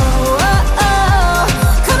 oh, oh, oh.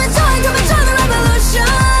 Come and join the revolution,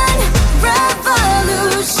 revolution.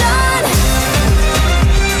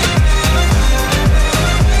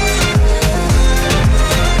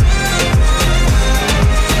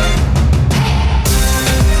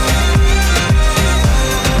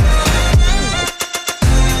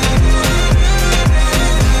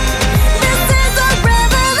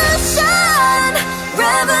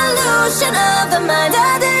 Revolution of the mind.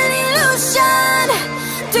 다들 illusion,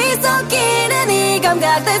 뒤섞이는 이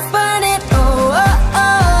감각. Let's burn it. Oh, oh, oh,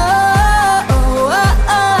 oh, oh,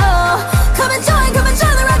 oh. Come and join the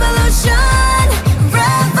revolution,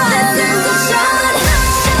 revolution.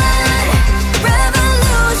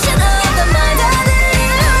 Revolution of the mind. 다들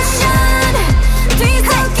illusion,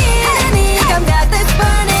 뒤섞이는 이 감각. Let's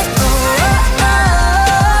burn it. Oh, oh, oh,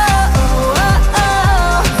 oh,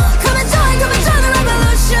 oh. Come and join the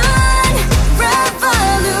revolution,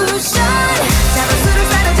 revolution. 자본수를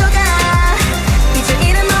사라져가 빛을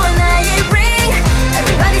잃은 너와 나의 ring.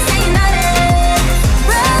 Everybody say united,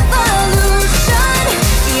 revolution.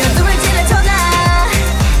 이 어둠을 지나쳐가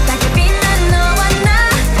밝게 빛난 너와 나.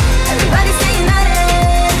 Everybody say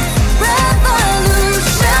united,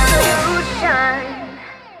 revolution.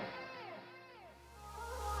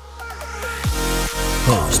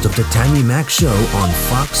 Host of the Tammy Mac Show on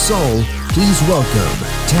Fox Soul, please welcome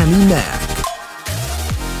Tammy Mac.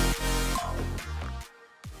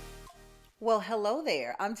 Well, hello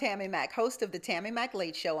there. I'm Tammy Mac, host of the Tammy Mac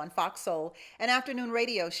Late Show on Fox Soul, an afternoon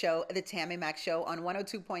radio show, the Tammy Mac Show on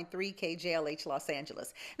 102.3 KJLH Los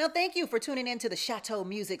Angeles. Now, thank you for tuning in to the Chateau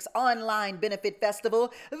Music's online benefit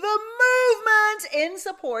festival, the movement in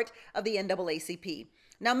support of the NAACP.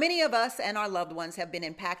 Now, many of us and our loved ones have been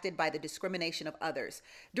impacted by the discrimination of others.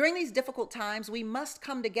 During these difficult times, we must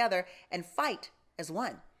come together and fight as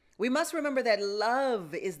one. We must remember that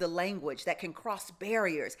love is the language that can cross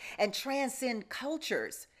barriers and transcend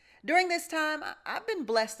cultures. During this time, I've been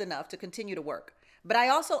blessed enough to continue to work, but I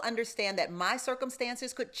also understand that my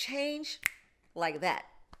circumstances could change like that.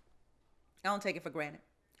 I don't take it for granted.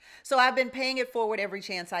 So I've been paying it forward every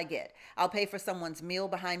chance I get. I'll pay for someone's meal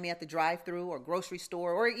behind me at the drive-thru or grocery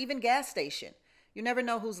store or even gas station. You never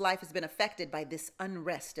know whose life has been affected by this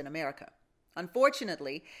unrest in America.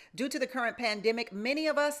 Unfortunately, due to the current pandemic, many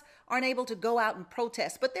of us aren't able to go out and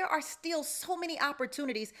protest, but there are still so many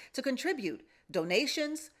opportunities to contribute.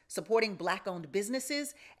 Donations, supporting Black-owned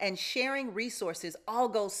businesses, and sharing resources all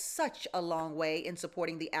go such a long way in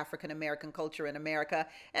supporting the African-American culture in America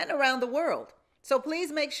and around the world. So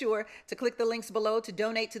please make sure to click the links below to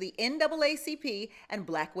donate to the NAACP and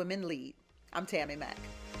Black Women Lead. I'm Tammy Mac.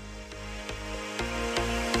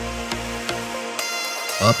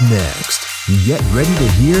 Up next, get ready to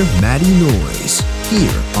hear Maddie Noise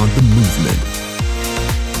here on The Movement.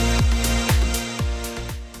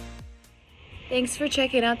 Thanks for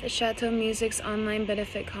checking out the Chateau Music's online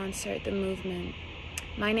benefit concert, The Movement.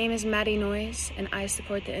 My name is Maddie Noise, and I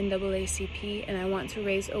support the NAACP, and I want to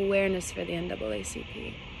raise awareness for the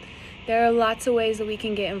NAACP. There are lots of ways that we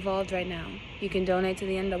can get involved right now. You can donate to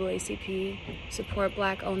the NAACP, support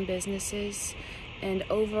Black-owned businesses, and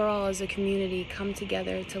overall as a community come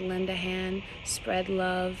together to lend a hand, spread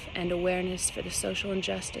love, and awareness for the social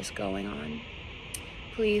injustice going on.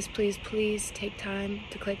 Please, please, please take time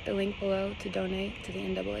to click the link below to donate to the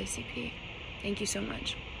NAACP. Thank you so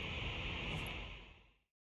much.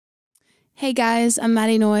 Hey guys, I'm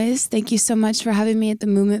Maddie Noise. Thank you so much for having me at the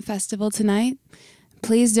Movement Festival tonight.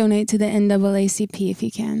 Please donate to the NAACP if you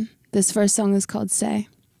can. This first song is called Say.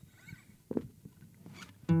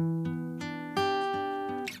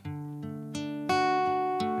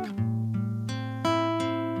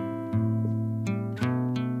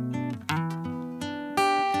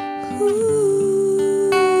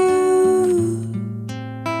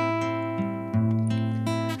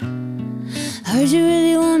 Heard you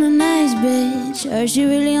really want a nice bitch. Heard you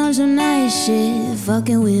really on some nice shit.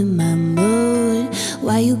 Fucking with my mood.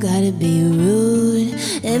 Why you gotta be rude?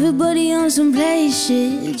 Everybody on some play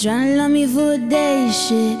shit. Tryna love me for a day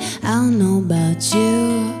shit. I don't know about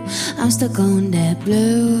you. I'm stuck on that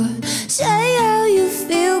blue. Say how you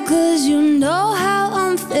feel, cause you know how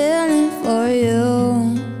I'm feeling for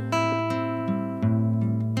you.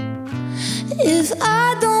 If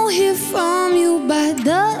I don't hear from you by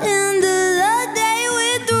the end of the day,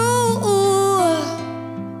 we're through.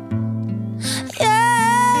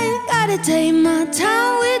 Yeah, gotta take my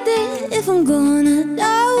time with it. If I'm gonna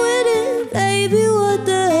die with it,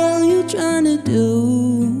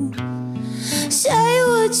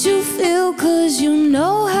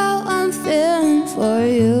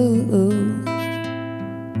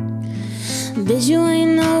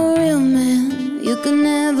 could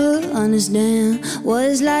never understand what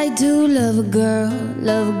it's like to love a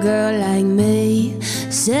girl like me.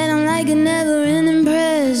 Said I'm like a never-ending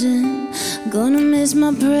present, gonna miss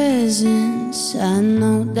my presence. I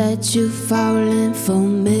know that you're falling for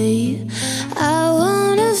me. I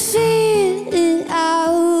wanna feel it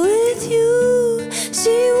out with you.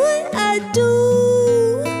 See what I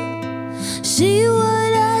do, see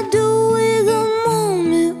what I do with a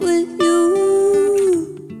moment with you.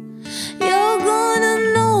 You're gonna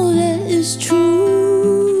know that it's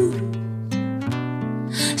true.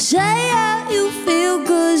 Say how you feel,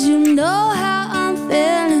 'cause you know how I'm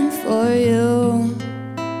feeling for you.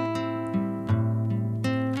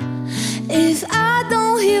 If I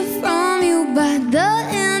don't hear from you by the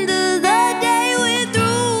end of the day, we're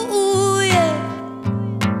through, yeah.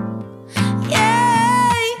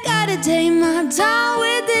 Yeah, you gotta take my time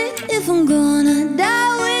with it. If I'm gonna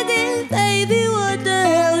die with it, baby, what the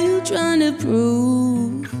hell you trying to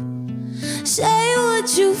prove? Say what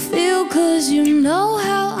you feel, 'cause you know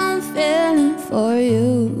how I'm feeling for you.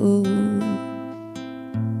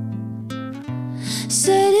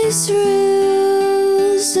 Said it's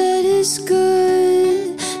real, said it's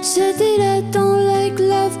good. Said that I don't like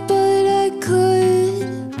love, but I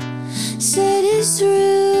could. Said it's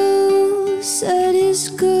real, said it's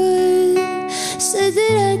good. Said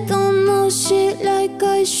that I don't know shit like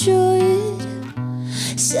I should.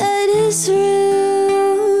 Said it's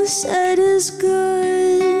real, said it's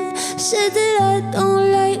good. Said that I don't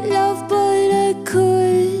like love, but I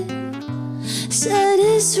could. Said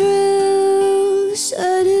it's real,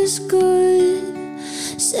 said it's good.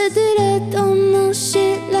 Said that I don't know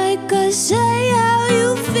shit like I say. How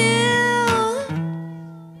you feel?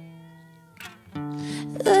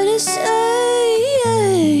 Let it say,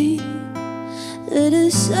 let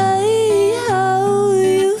it say how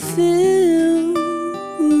you feel.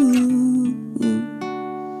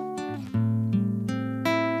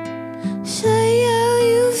 Say how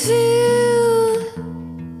you feel.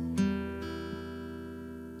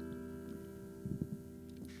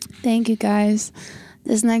 Thank you, guys.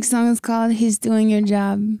 This next song is called He's Doing Your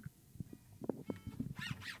Job.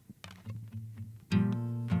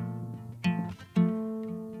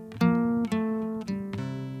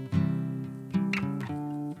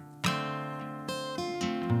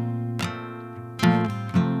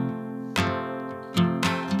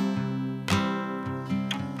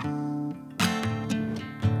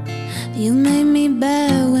 You made me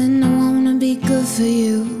bad when I wanna be good for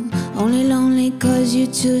you. Only lonely 'cause you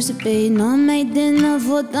choose to be. No, I made dinner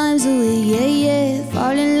 4 times a week. Yeah, yeah,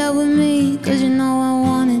 fall in love with me 'cause you know I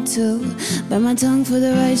wanted to. Bite my tongue for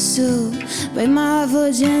the rights to break my heart for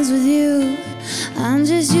a chance with you. I'm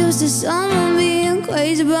just used to someone being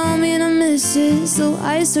crazy about me and I miss it. So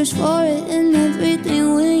I search for it in everything.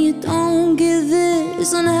 When you don't give it,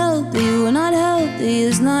 it's unhealthy. We're not healthy,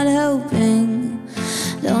 it's not helping.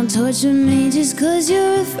 Don't torture me just 'cause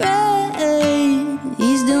you're afraid.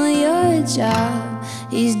 He's doing your job,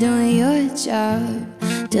 he's doing your job.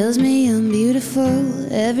 Tells me I'm beautiful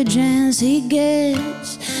every chance he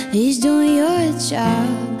gets. He's doing your job,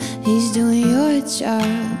 he's doing your job.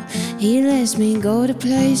 He lets me go to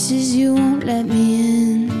places you won't let me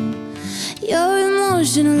in. You're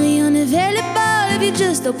emotionally unavailable. If you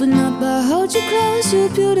just open up, I'll hold you close. You're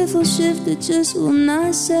a beautiful ship that just will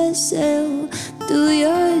not set sail. Do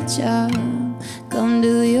your job, come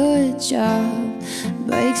do your job.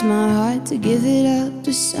 Breaks my heart to give it up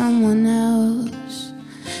to someone else.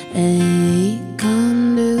 Hey,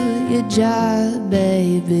 come do your job,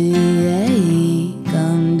 baby. Hey,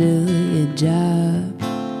 come do your job.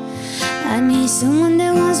 I need someone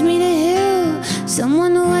that wants me to heal,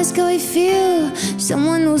 someone who asks how I feel,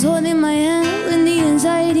 someone who's holding my hand when the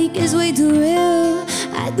anxiety gets way too real.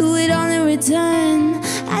 I do it all in return,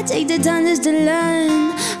 I take the time just to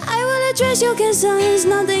learn. I will address your concerns,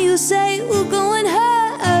 nothing you say will go and hurt.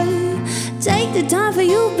 Take the time for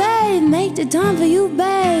you, babe, make the time for you,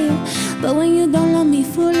 babe. But when you don't love me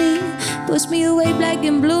fully, push me away black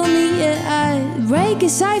and blue me, yeah. I break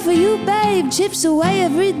aside for you, babe, chips away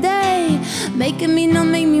every day. Making me not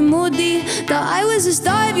make me moody. Thought I was the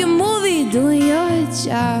star of your movie. Doing your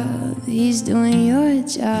job, he's doing your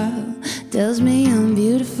job. Tells me I'm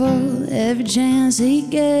beautiful every chance he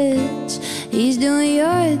gets. He's doing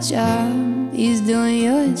your job, he's doing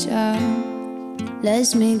your job.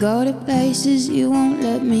 Lets me go to places you won't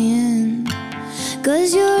let me in.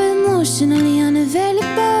 'Cause you're emotionally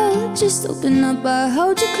unavailable. Just open up, I'll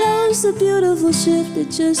hold you close. A beautiful ship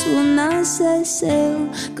that just will not set sail.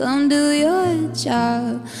 Come do your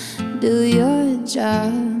job, do your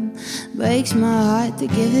job. Breaks my heart to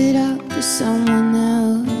give it up to someone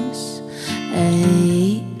else.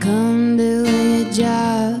 Hey, come do your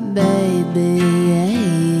job, baby.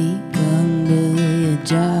 Hey, come do your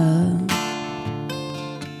job.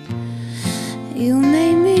 You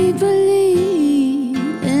made me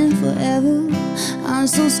believe in forever. I'm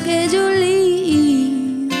so scared you'll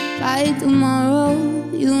leave by tomorrow.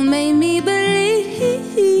 You made me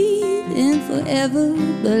believe in forever,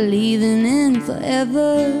 believing in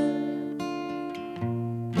forever.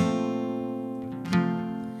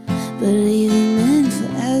 Believing in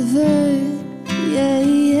forever, yeah,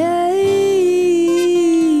 yeah.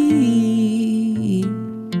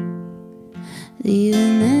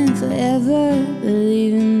 Believing in forever,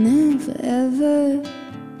 believing in forever.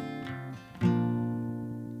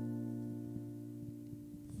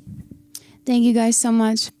 Thank you guys so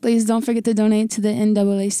much. Please don't forget to donate to the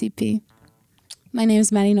NAACP. My name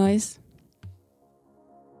is Maddie Noyes.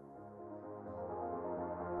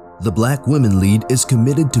 The Black Women Lead is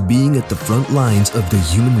committed to being at the front lines of the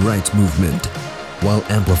human rights movement, while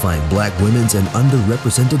amplifying Black women's and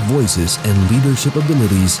underrepresented voices and leadership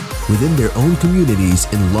abilities within their own communities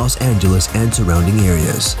in Los Angeles and surrounding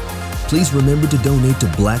areas. Please remember to donate to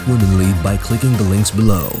Black Women Lead by clicking the links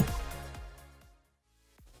below.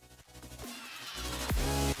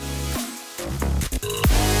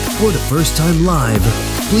 For the first time live,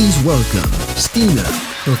 please welcome Stina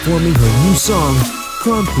performing her new song,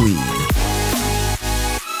 Prom Queen.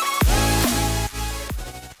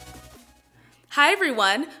 Hi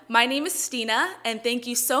everyone, my name is Stina, and thank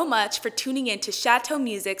you so much for tuning in to Chateau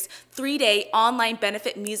Music's 3-day online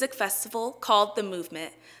benefit music festival called The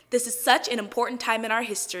Movement. This is such an important time in our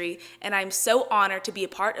history, and I'm so honored to be a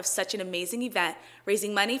part of such an amazing event,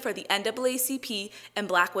 raising money for the NAACP and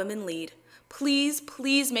Black Women Lead. Please,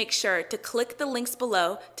 please make sure to click the links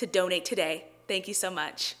below to donate today. Thank you so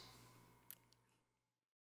much.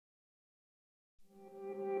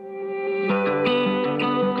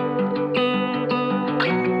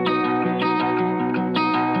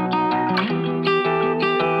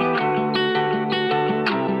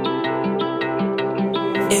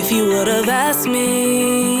 If you would have asked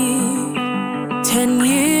me 10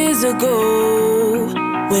 years ago,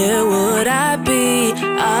 where would I be?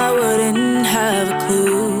 I wouldn't have a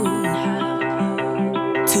clue.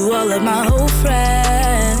 To all of my old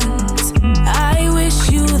friends, I wish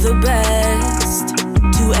you the best.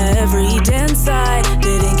 To every dance I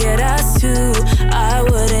didn't get asked to, I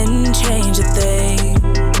wouldn't change a thing.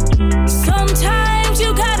 Sometimes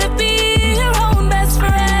you gotta be your own best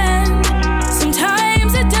friend.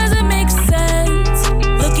 Sometimes it doesn't make sense.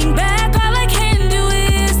 Looking back, all I can do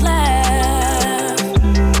is laugh.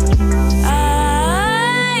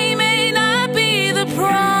 I may not be the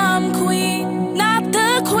prom queen, not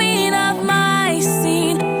the queen of my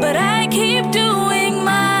scene, but I keep doing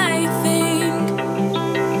my thing.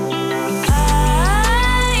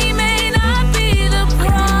 I may not be the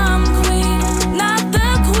prom queen, not the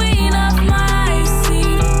queen of my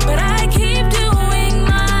scene, but I keep doing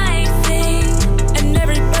my thing. And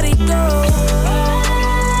everybody go.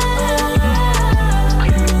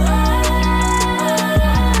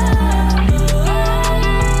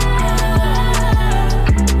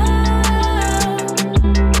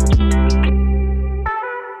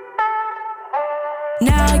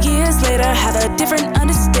 Now years later, have a different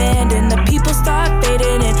understanding. The people start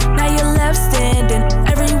fading and now you're left standing.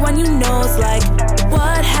 Everyone you know is like,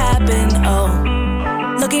 what happened? Oh,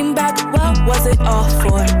 looking back, what was it all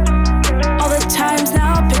for? All the times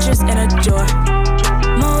now, pictures in a drawer.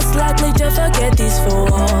 Most likely to forget these 4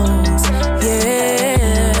 walls.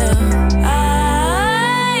 Yeah,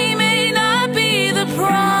 I may not be the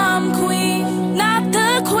prom queen, not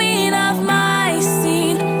the queen of my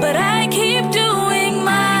scene, but I keep doing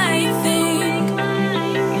my thing.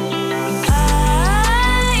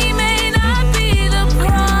 I may not be the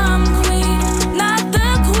prom queen, not the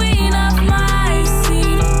queen of my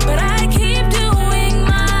scene, but I keep doing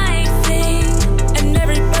my thing. And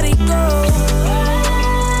everybody go.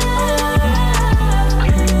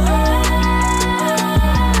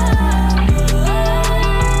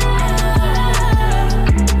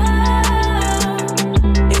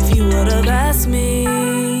 If you would have asked me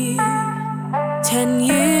 10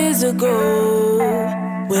 years ago,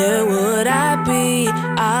 where would I be?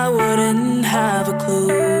 I wouldn't have a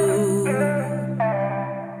clue.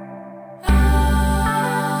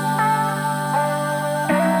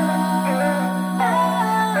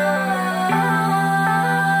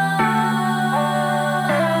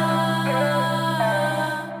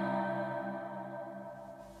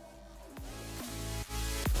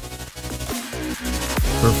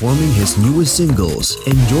 Performing his newest singles,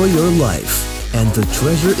 Enjoy Your Life and The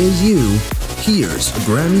Treasure Is You, Here's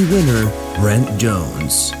Grammy winner Brent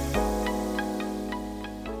Jones.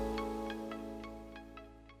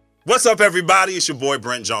 What's up, everybody? It's your boy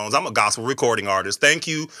Brent Jones. I'm a gospel recording artist. Thank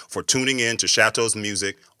you for tuning in to Chateau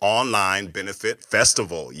Music Online Benefit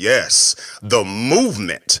Festival. Yes, the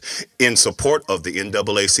movement in support of the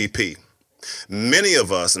NAACP. Many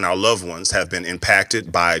of us and our loved ones have been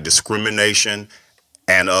impacted by discrimination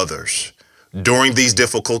and others. During these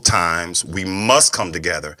difficult times, we must come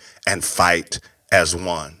together and fight as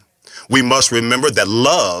one. We must remember that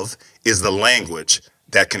love is the language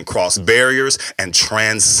that can cross barriers and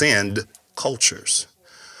transcend cultures.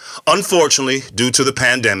 Unfortunately, due to the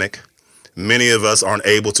pandemic, many of us aren't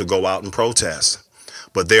able to go out and protest,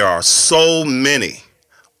 but there are so many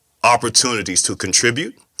opportunities to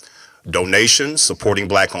contribute. Donations, supporting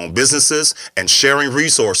Black-owned businesses, and sharing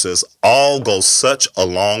resources all go such a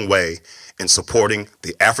long way in supporting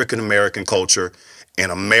the African-American culture in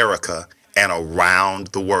America and around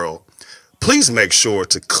the world. Please make sure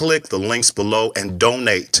to click the links below and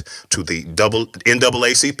donate to the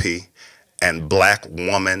NAACP and Black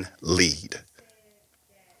Woman Lead.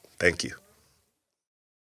 Thank you.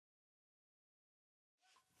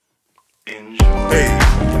 Hey.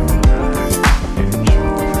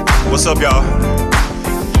 What's up, y'all?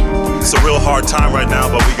 It's a real hard time right now,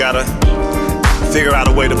 but we gotta figure out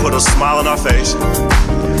a way to put a smile on our face.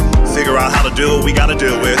 Figure out how to do what we gotta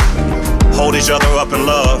deal with. Hold each other up in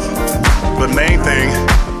love. But main thing,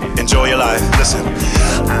 enjoy your life. Listen.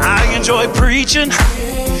 I enjoy preaching,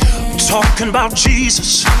 talking about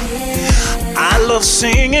Jesus. I love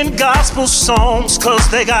singing gospel songs cause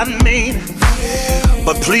they got meaning.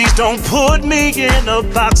 But please don't put me in a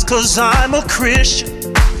box cause I'm a Christian.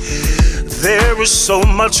 There is so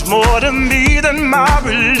much more to me than my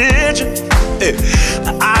religion.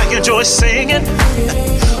 I enjoy singing,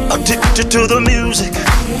 addicted to the music.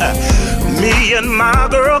 Me and my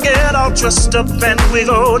girl get all dressed up and we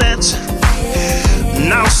go dancing.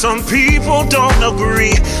 Now some people don't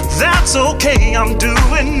agree, that's okay, I'm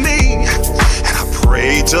doing me. And I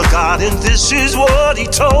pray to God and this is what he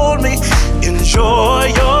told me. Enjoy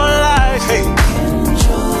your life, hey.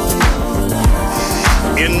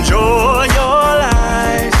 Enjoy your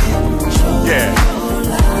life, yeah.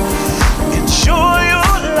 Enjoy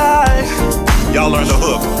your life. Y'all learn the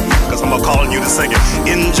hook, cause I'm calling you to sing it.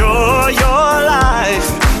 Enjoy your life,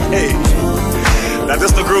 hey. Now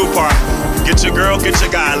this the groove part. Get your girl, get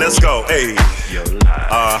your guy, let's go, hey.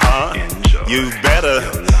 You better,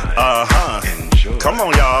 come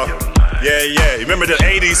on, y'all. Yeah. Remember the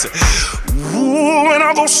 80s? Ooh, when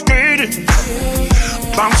I go skating,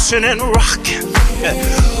 bouncing and rocking.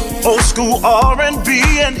 Old school R&B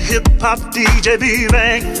and hip-hop DJ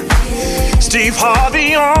B-Bang. Steve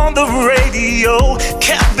Harvey on the radio,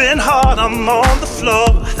 Kevin Hart, I'm on the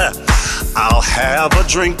floor. I'll have a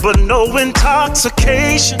drink but no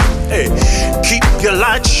intoxication. Hey, keep your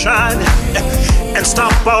light shining and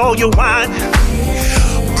stop all your whining.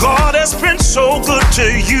 God has been so good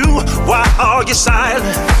to you, why are you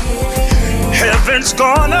silent? Heaven's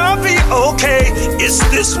gonna be okay. It's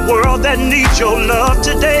this world that needs your love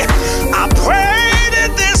today. I pray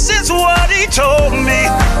that this is what he told me.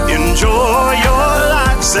 Enjoy your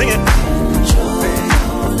life, sing it.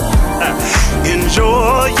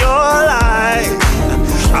 Enjoy your life.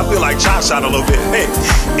 I feel like Cha-Cha a little bit. Hey,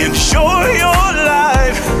 enjoy your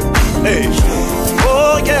life. Hey,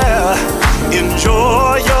 oh yeah.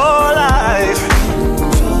 Enjoy your life.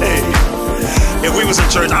 Hey. If we was in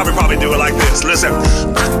church, I would probably do it like this. Listen,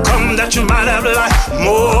 I come that you might have life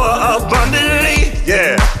more abundantly,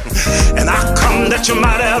 yeah. And I come that you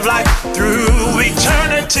might have life through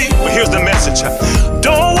eternity. Well, here's the message.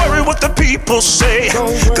 Don't worry what the people say,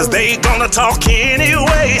 cause they gonna talk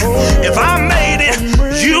anyway. If I made it,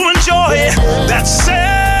 you enjoy it, that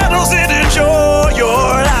settles it. Enjoy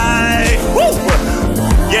your life. Woo!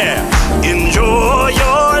 Yeah, enjoy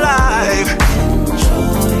your life.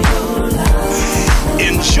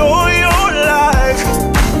 Enjoy your life,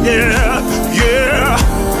 yeah.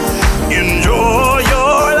 Enjoy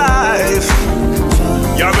your life.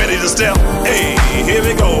 Y'all ready to step? Hey, here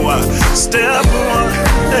we go. Step one,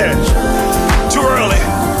 yeah. Too early.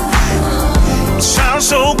 Sounds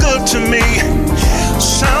so good to me.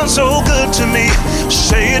 Sounds so good to me.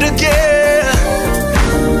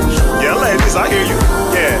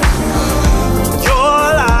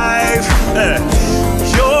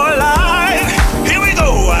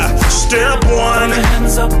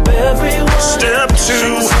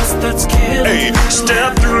 that's killing Hey,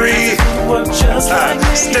 step 3.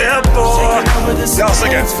 Step 4. Y'all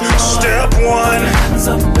sing it. Step 1.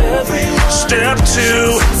 Step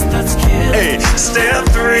 2. Hey, step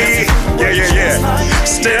 3. Yeah.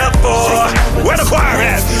 Step 4. Where the choir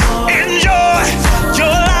at? Enjoy your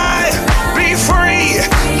life. Be free.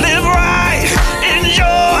 Live right.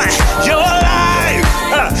 Enjoy your life.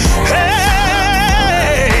 Hey,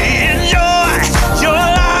 enjoy your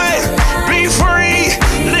life. Be free.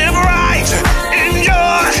 Live right.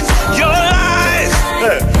 Enjoy your life.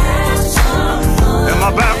 In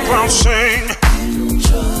my background sing.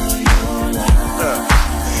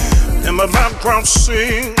 In my background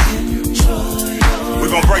sing. We're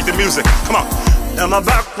gonna break the music. Come on. In my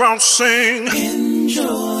background sing.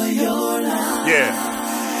 Enjoy your life. Yeah.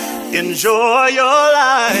 Enjoy your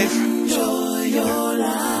life. Enjoy your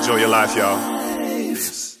life. Enjoy your life, y'all.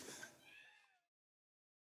 Peace.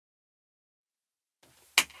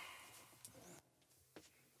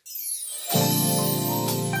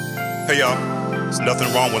 Hey, y'all. There's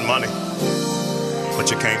nothing wrong with money,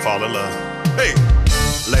 but you can't fall in love. Hey,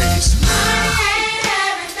 ladies.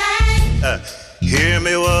 Hear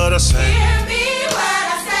me what I say. Hear me what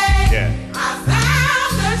I say. Yeah. I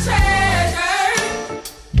found the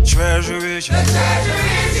treasure. Treasure is you. The treasure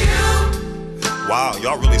is you. Wow,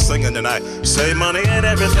 y'all really singing tonight. Say money and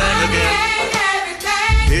everything Money again. and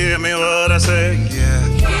everything. Hear me what I say. Yeah.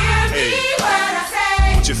 Hear me what I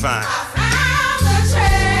say. What you find? I found the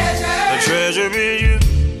treasure. The treasure is you.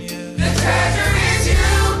 The treasure is you.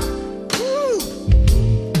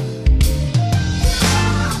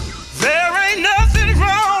 There ain't nothing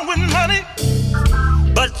wrong with money,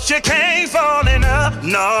 but you can't fall in love.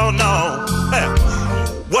 No.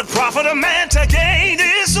 What profit a man to gain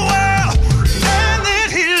this world, and then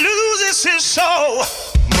he loses his soul?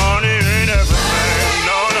 Money ain't everything.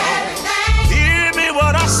 No. Hear me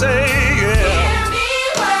what I say. Yeah. Hear me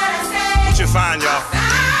what I say. What you find, y'all?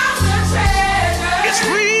 Found the treasure. It's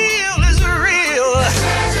real. It's real. The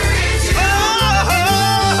treasure is you.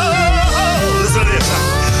 Listen to this.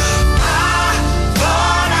 I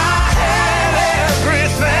thought I had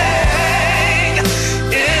everything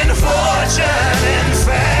in fortune and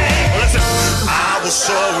fame. Listen, I was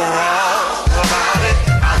so wrong about it.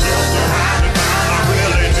 I looked around and found I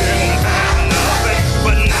really didn't have nothing.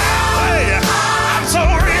 But now, hey, I'm so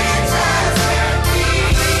rich.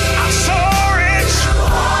 I'm so rich.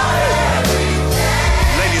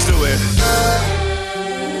 Ladies, do it.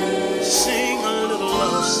 Sing a little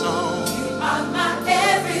love song. You are my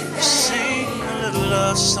everything. Sing a little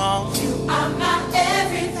love song. You are my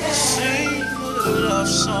everything. Sing a little love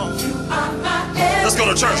song. You are my everything. Let's go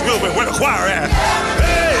to church real quick. Where the choir at?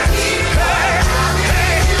 Hey,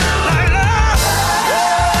 like love.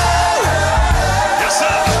 Yes,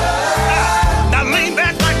 sir. Now lean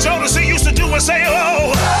back like Jodeci used to do and say,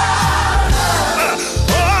 oh, love.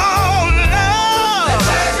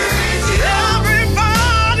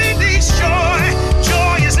 Everybody needs joy.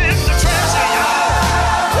 Joy is in the treasure, y'all.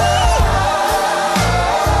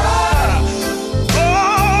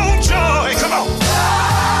 Oh, joy. Come on.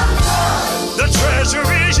 The treasure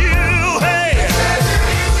is you. Hey.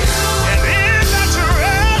 And in that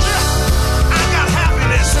treasure, I got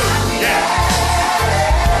happiness too. Yeah.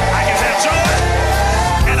 I can have joy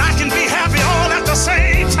and I can be happy all at the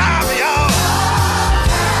same time, y'all.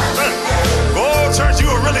 Oh, church, you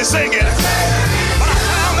were really singing. But I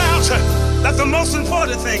found out that the most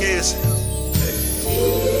important thing is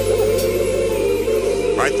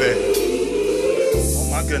right there. Oh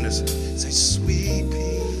my goodness. Say sweet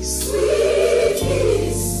peace.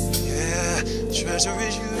 Yeah, treasure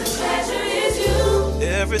is you. The treasure is you.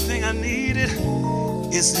 Everything I needed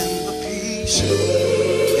is in the peace.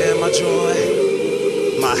 Yeah, my joy,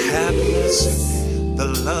 my happiness, the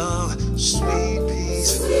love, sweet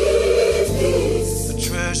peace. The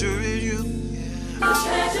treasure is you. The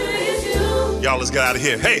treasure is you. Y'all, let's get out of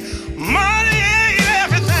here. Hey, money ain't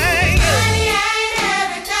everything. Money ain't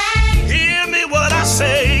everything. Hear me what I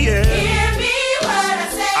say. Yeah. Hear me what I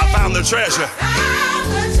say. I found the treasure.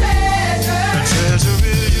 Found the treasure. The treasure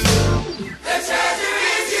is you. The treasure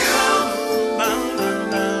is you.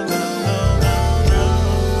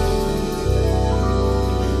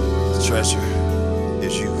 The treasure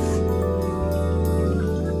is you.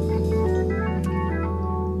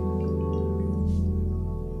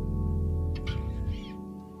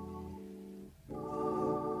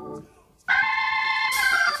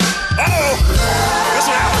 This is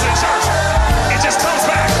what happens in church. It just comes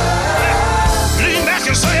back. Lean back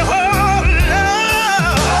and say, oh,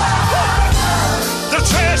 love. The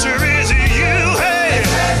treasure is in you. Hey.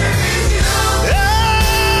 Hey,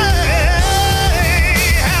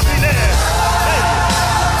 happy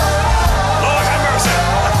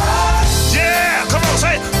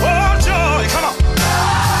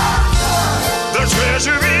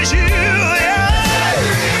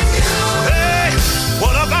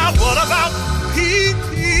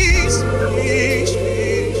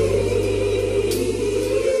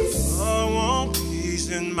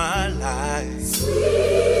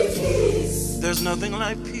nothing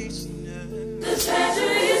like peace. Yeah. The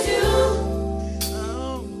treasure is you.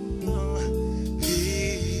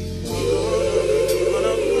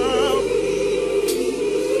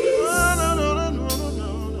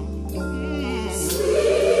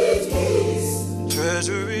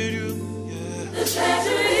 Treasure is you, yeah. The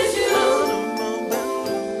treasure is you.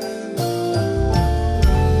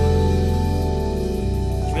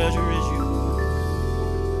 Treasure is you.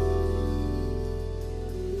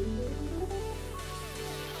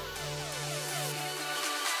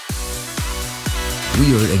 We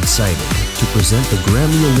are excited to present the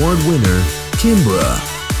Grammy Award winner, Kimbra.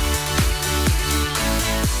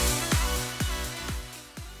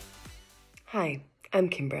 Hi, I'm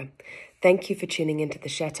Kimbra. Thank you for tuning into the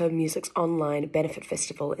Chateau Music's online benefit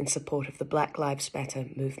festival in support of the Black Lives Matter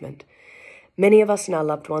movement. Many of us and our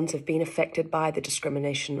loved ones have been affected by the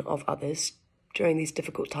discrimination of others. During these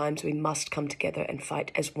difficult times, we must come together and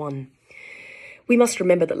fight as one. We must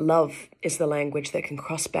remember that love is the language that can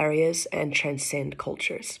cross barriers and transcend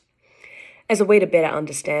cultures. As a way to better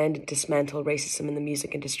understand and dismantle racism in the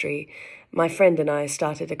music industry, my friend and I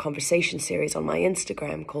started a conversation series on my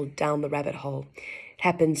Instagram called Down the Rabbit Hole. It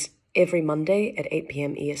happens every Monday at 8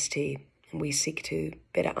 p.m. EST, and we seek to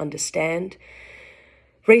better understand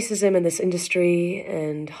racism in this industry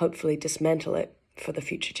and hopefully dismantle it for the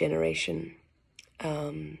future generation.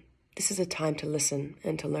 This is a time to listen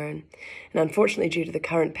and to learn. And unfortunately, due to the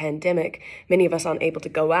current pandemic, many of us aren't able to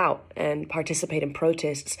go out and participate in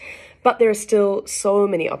protests, but there are still so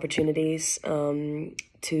many opportunities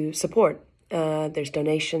to support. There's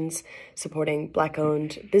donations, supporting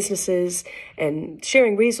Black-owned businesses, and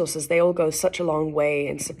sharing resources. They all go such a long way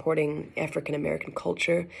in supporting African-American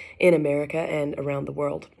culture in America and around the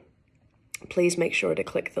world. Please make sure to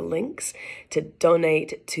click the links to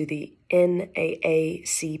donate to the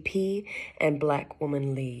NAACP and Black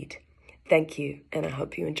Woman Lead. Thank you, and I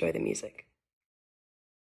hope you enjoy the music.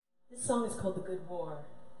 This song is called The Good War.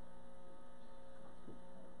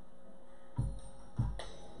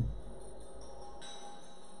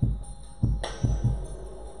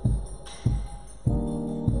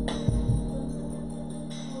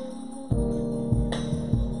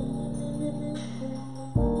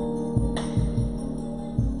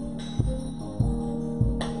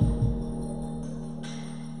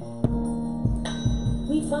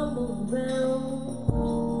 Fumble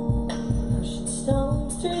around, pushing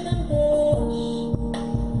stones through the bush.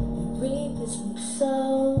 We reap this we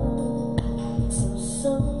sow, some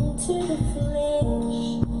sun to the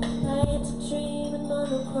flesh. I had to dream and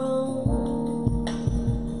monochrome.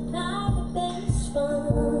 Now the best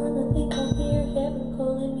fun, I think I hear heaven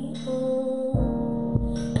calling me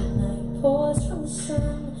home. And I pause from the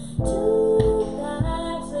sun, 2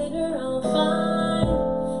 lives later I'll find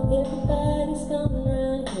everybody's coming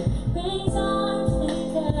around here. Raise arms,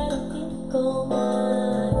 think that I can go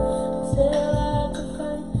mine until I can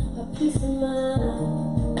find a peace of mind.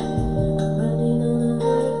 I'm running on a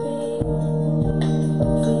heartbeat,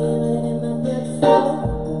 feel it in my blood flow.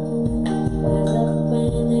 Rise up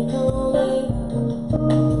when they come away,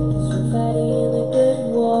 'cause we're fighting in the good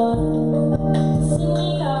war. Send me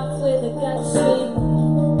off with a gut sweep,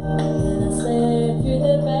 and I slide through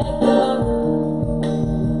the back door.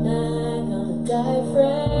 Die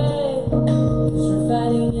afraid, 'cause we're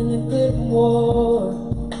fighting in the good war.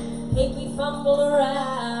 Hate we fumble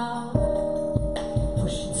around,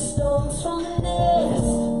 pushing stones from the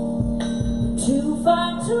nest, too far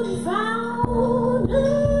to be found.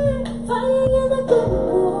 Fighting in the good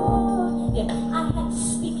war. Yeah, I had to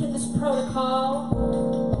speak in this protocol.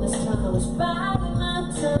 This time I was biding my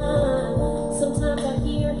time. Sometimes I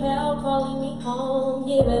hear hell calling me home.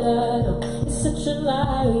 Yeah, but I know it's such a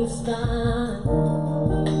lifestyle.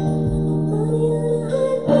 Fighting in the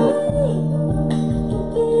good war.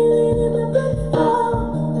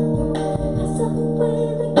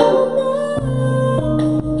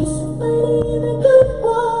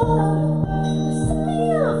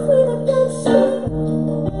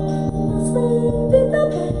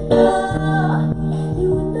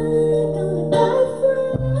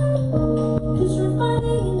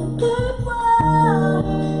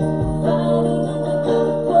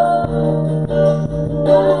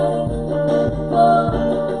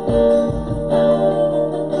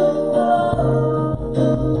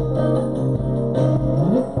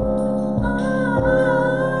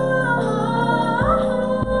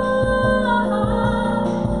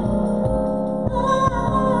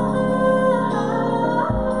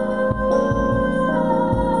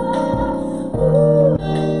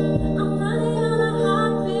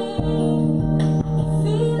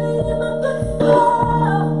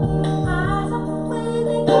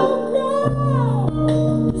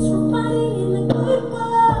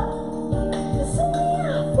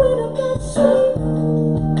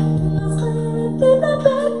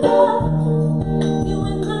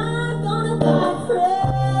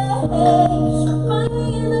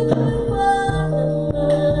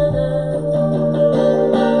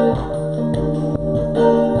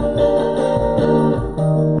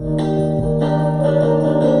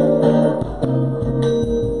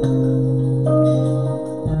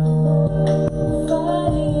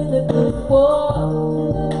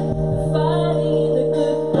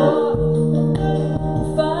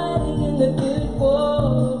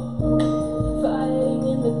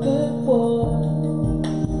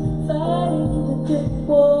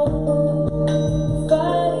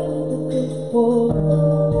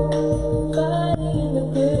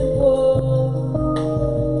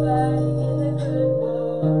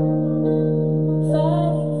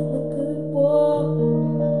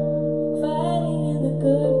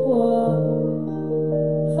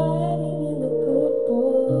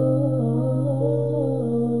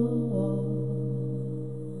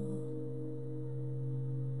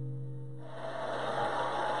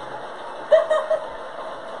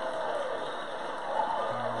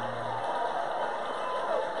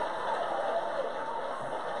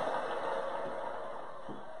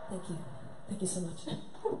 Thank you. Thank you so much.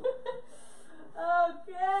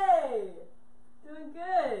 Okay. Doing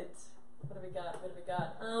good. What have we got? What have we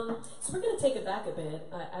got? So we're going to take it back a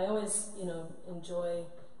bit. I always, you know, enjoy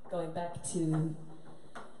going back to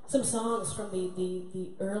some songs from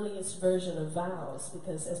the earliest version of Vows,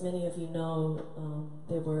 because as many of you know,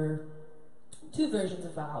 there were two versions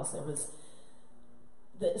of Vows. There was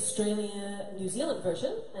the Australia-New Zealand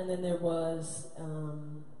version, and then there was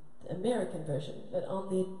the American version. But on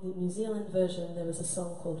the New Zealand version, there was a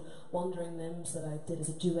song called Wandering Limbs that I did as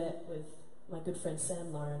a duet with my good friend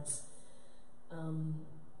Sam Lawrence.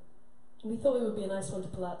 We thought it would be a nice one to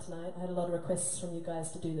pull out tonight. I had a lot of requests from you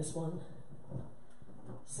guys to do this one.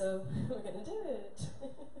 So we're going to do it.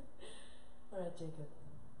 All right, Jacob.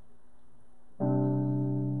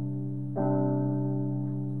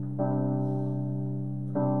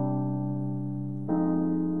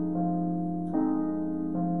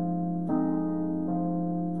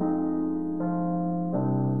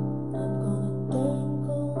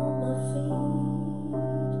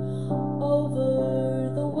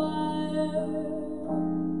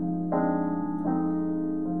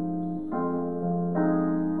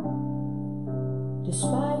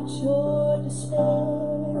 Despite your despair,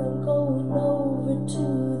 I'm going over to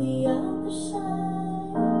the other side.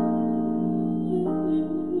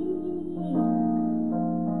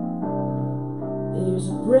 There's a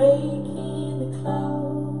break in the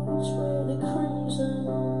clouds where the crimson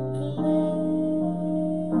collects.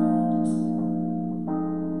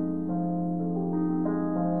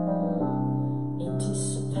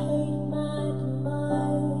 Anticipate my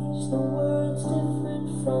demise, the world's different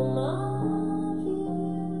from mine.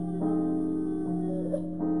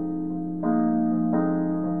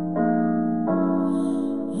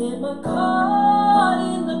 Am I caught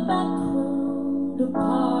in the background, a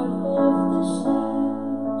part of the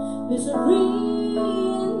same misery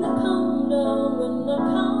in the come down? When I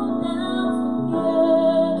come down from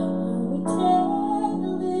here, we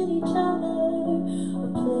tangled in each other,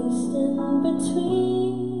 are placed in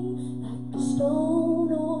between, like a stone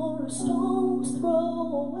or a stone's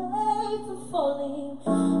throw away for falling.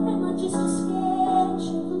 Am I just a sketch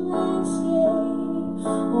of the landscape,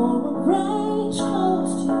 or a range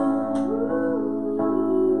close to you?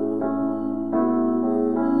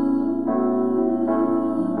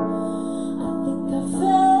 I think I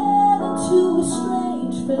fell into a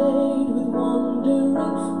strange fade with wandering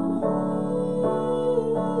waves.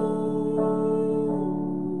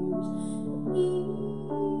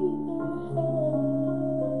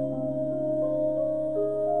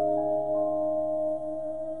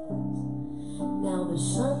 Now the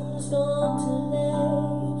sun's gone to lay,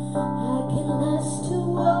 I can last to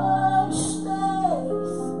watch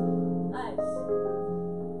space. Nice.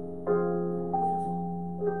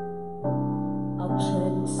 I'll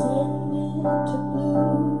transcend into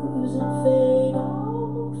blues and fade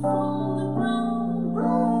out from the ground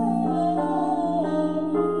rays.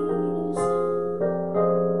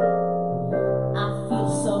 I feel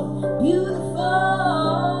so beautiful,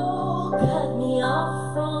 cut me off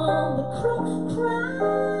from the crowd.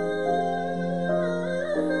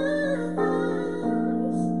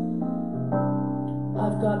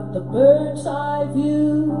 I've got the bird's eye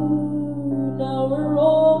view, now we're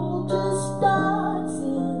all just dots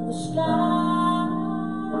in the sky.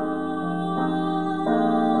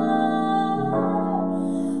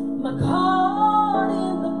 My card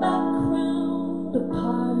in the background, a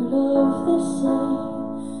part of the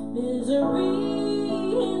same misery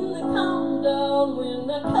in the come down. When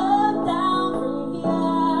I come down from here,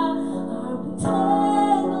 are we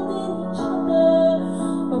tangled in each other,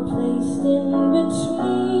 or placed in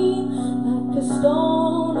between, like a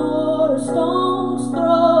stone or a stone's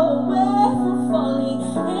throw away for falling?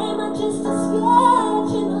 Am I just a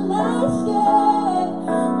sketch in the landscape,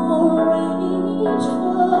 or a range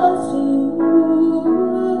close to you?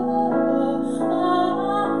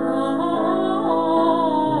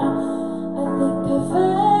 I think I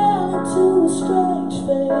fell into a strange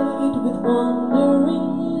fade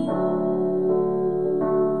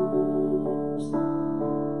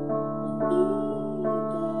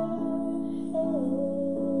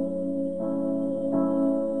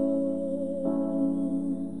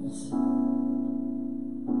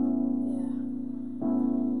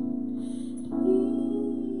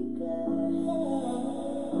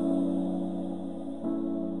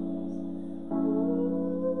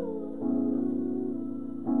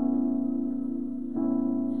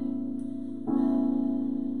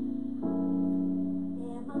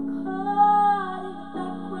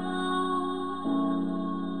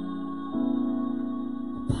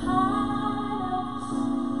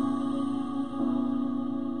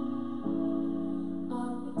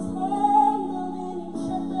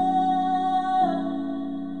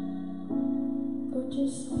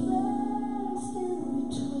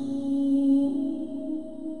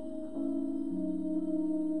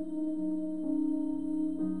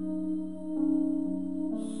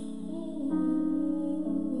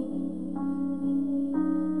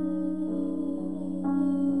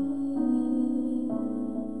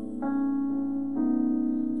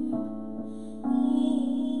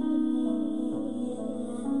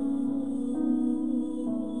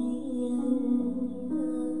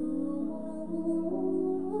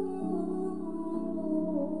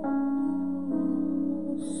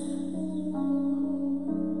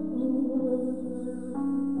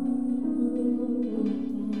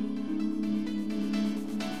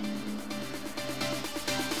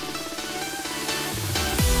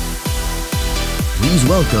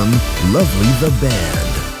welcome Lovely the Band.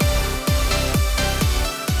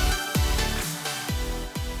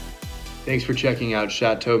 Thanks for checking out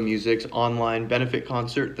Chateau Music's online benefit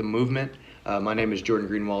concert, The Movement. My name is Jordan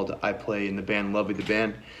Greenwald. I play in the band Lovely the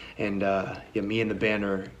Band, and me and the band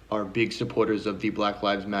are big supporters of the Black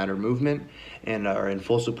Lives Matter movement and are in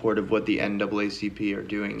full support of what the NAACP are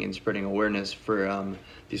doing in spreading awareness for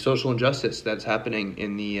the social injustice that's happening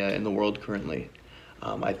in the world currently.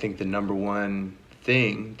 I think the number one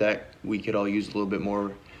thing that we could all use a little bit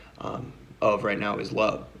more of right now is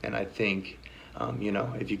love, and I think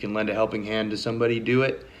if you can lend a helping hand to somebody, do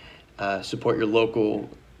it. Support your local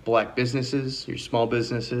Black businesses, your small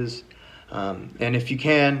businesses, and if you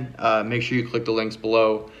can, make sure you click the links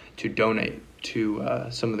below to donate to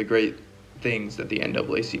some of the great things that the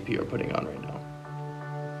NAACP are putting on right now.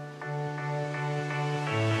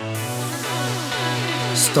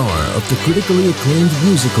 Star of the critically acclaimed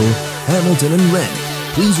musical Hamilton and Rent,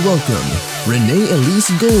 please welcome Renee Elise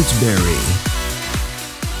Goldsberry.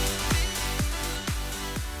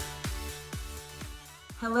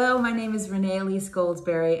 Hello, my name is Renee Elise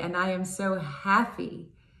Goldsberry, and I am so happy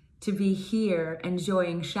to be here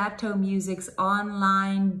enjoying Chateau Music's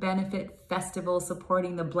online benefit festival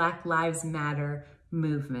supporting the Black Lives Matter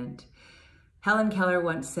movement. Helen Keller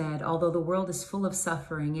once said, although the world is full of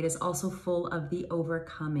suffering, it is also full of the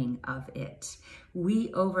overcoming of it.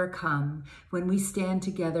 We overcome when we stand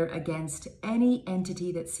together against any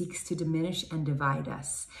entity that seeks to diminish and divide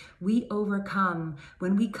us. We overcome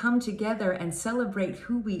when we come together and celebrate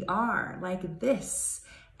who we are, like this.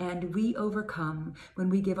 And we overcome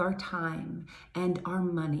when we give our time and our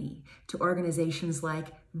money to organizations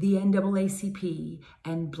like the NAACP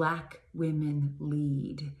and Black Women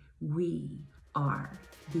Lead. We are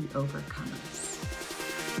the overcomers.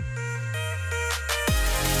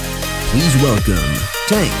 Please welcome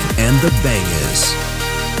Tank and the Bangers.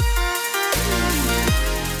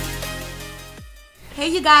 Hey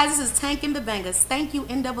you guys, this is Tank and the Bangers. Thank you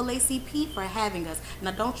NAACP for having us.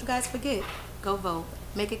 Now don't you guys forget, go vote.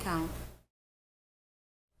 Make it count.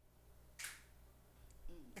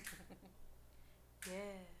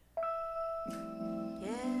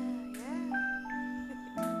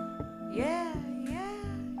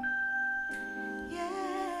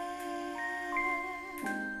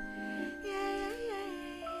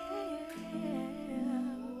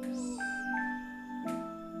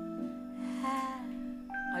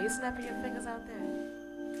 Are you snapping your fingers out there?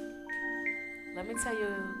 Let me tell you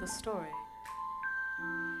the story.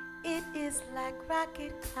 It is like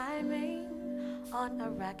rocket climbing on a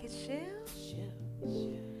rocket ship.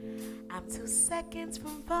 I'm 2 seconds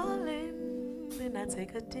from falling, then I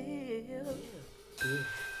take a dip.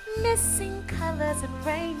 Missing colors and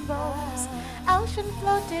rainbows, ocean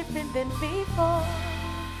flow different than before.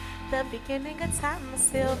 The beginning of time I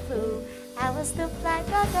still flew, I was still fly,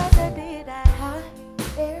 did I? Hot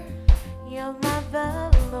air, you're my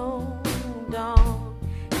balloon, don't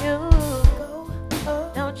you go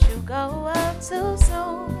up, don't you go up too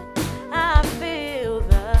soon. I feel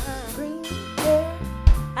the green air,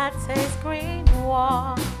 I taste green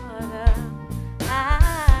water. I'm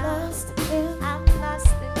lost in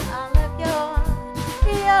all of your.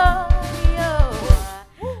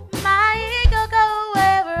 My ego go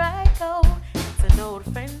wherever I go. It's an old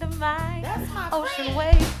friend of mine. Ocean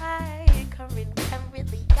wave high, current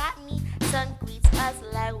really got me. Sun greets us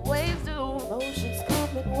like waves do. Oceans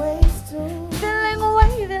coming, waves do. Feeling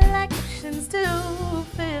waving like oceans do.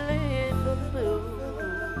 Feeling blue,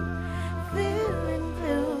 feeling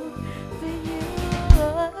blue for you.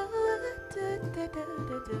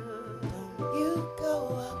 Don't you go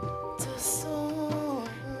up too soon.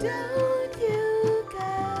 Don't you go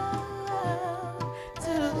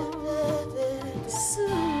too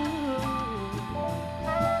soon.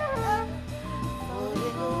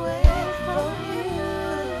 Floating away from you.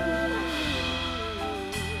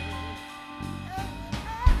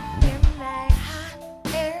 In my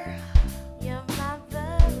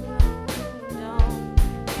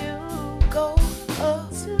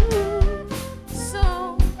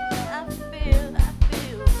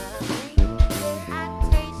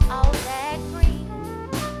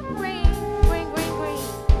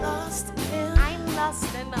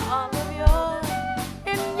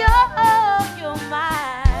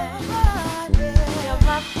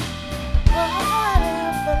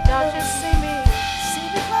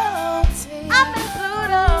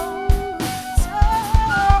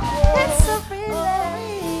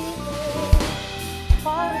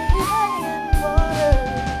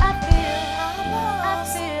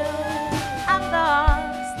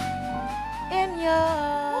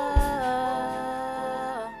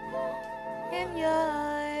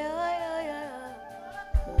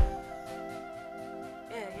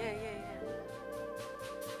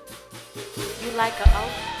like an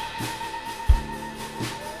ocean.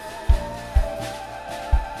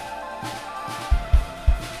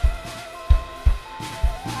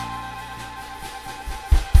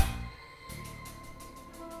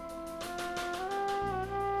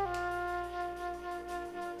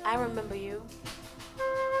 I remember you.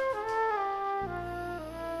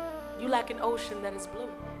 You like an ocean that is blue.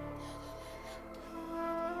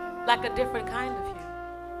 Like a different kind of you.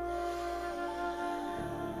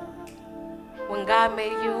 When God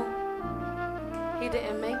made you, He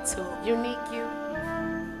didn't make two. Unique you.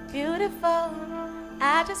 Beautiful.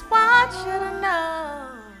 I just want you to know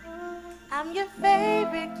I'm your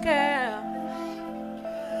favorite girl.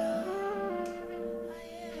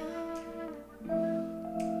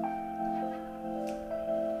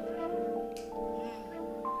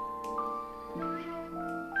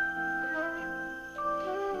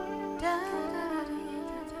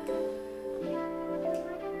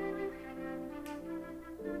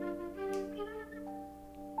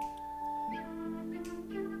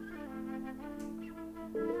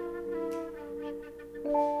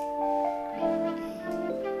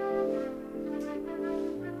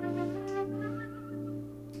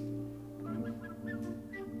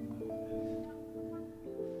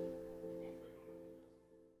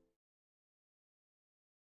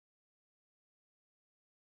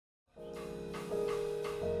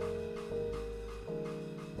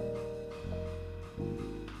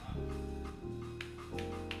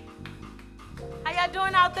 How y'all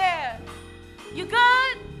doing out there? You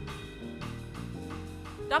good?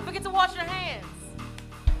 Don't forget to wash your hands.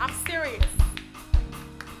 I'm serious.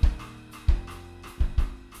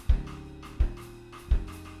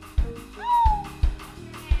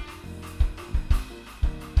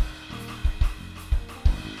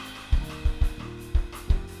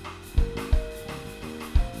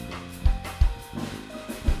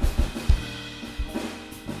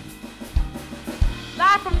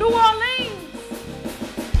 Live from New Orleans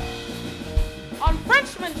on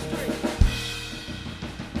Frenchman Street.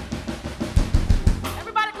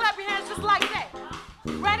 Everybody clap your hands just like that.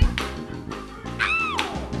 Ready?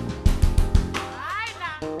 Alright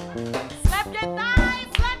now. Slap your thighs,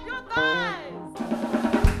 slap your thighs.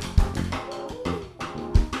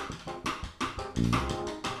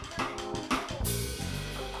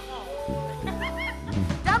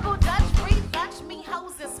 Double Dutch, free Dutch, me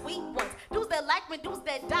hoes and sweet ones. Dudes that like me, dudes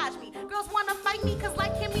that dodge me. Girls wanna fight me cause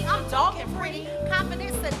like Kimmy, I'm dog and pretty.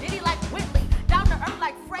 Confidence a ditty like Whitley. Down to earth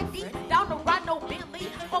like Freddie. Down to ride no Bentley.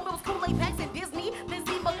 Home it was Kool-Aid Packs and Disney.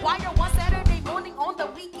 Lizzie McGuire one Saturday morning on the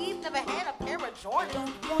weekend. Never had a pair of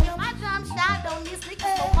Jordans. My jump shot on these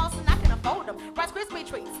sneakers so cost and I can afford them. Rice Krispie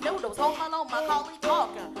treats, noodles, Home Alone, Macaulay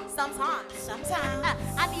talking. Sometimes.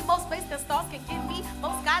 I need more space than stars can give me.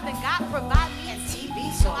 More sky than God provide me. And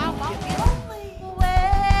TV, so I won't be lonely.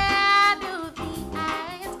 Where do the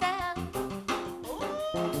eyes go?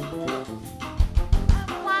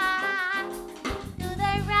 Why do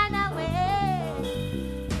they run away?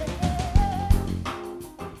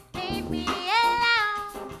 Leave me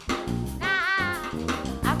alone now.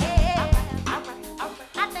 Okay.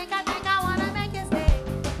 I think I wanna make it stay.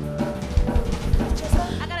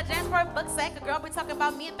 I got a Jasper book sack. A girl be talking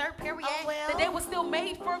about me in third period. The day was still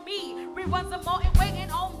made for me. Reruns of more and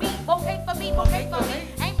waiting on me. Bouquet for me, bouquet for me.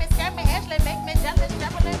 Ain't Miss Carmen Ashley, make me jealous.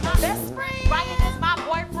 Sherilyn, my best friend. Ryan is my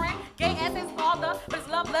boyfriend. Gay as his father. But his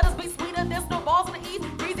love letters be sweeter than snowballs in the east.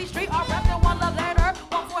 Breezy Street, all wrapped in one love letter.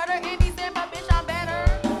 One quarter in December, bitch, I'm better.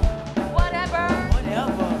 Whatever.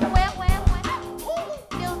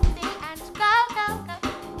 Guilty and go.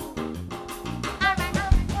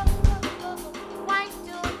 Why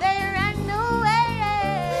do they run away?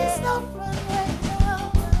 Please don't run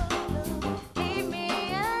away. Leave me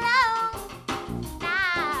alone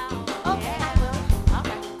now. Okay, I will.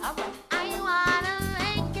 Okay. I wanna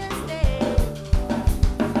make you stay.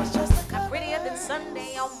 I'm prettier than Sunday.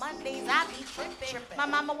 On Mondays, I be tripping. My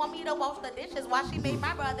mama want me to wash the dishes while she made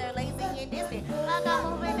my brother lazy and distant. Like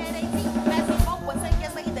I'm moving at 18. Messy folk would say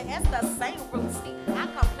yes, either it's the same routine. I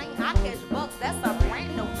complain, I catch bugs. That's a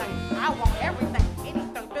brand new thing. I want everything,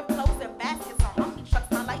 anything. Flip clothes and baskets on monkey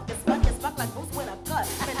trucks. My life is fun as fuck like Bruce with a cut.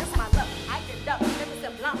 I mean, that's my luck. I get up, living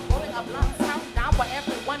some blunt, rolling a blunt. Turn down where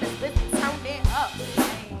everyone is busy. Turn it up.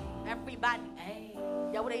 Everybody,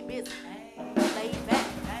 yo, they busy. Lay back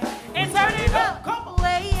and turn it up. Come on.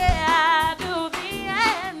 Well, yeah, do the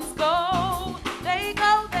ends go? They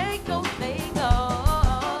go.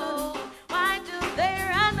 Why do they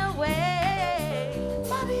run away?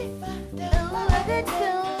 Do what they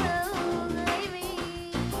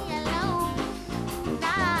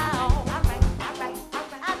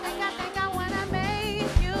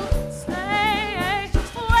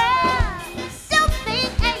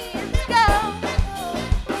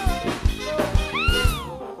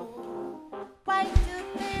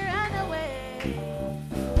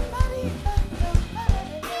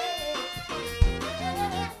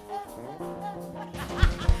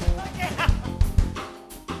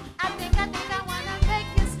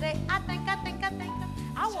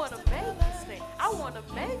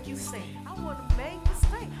wanna make you stay. I wanna make you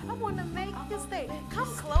stay. I wanna make you stay. Come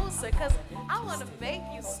closer, cause I wanna make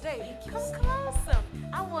you stay. Come closer.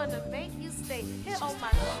 I wanna make you stay. Hit on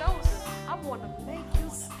my shoulder. I wanna make you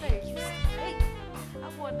stay. Hey, I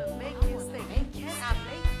wanna make you stay. Can I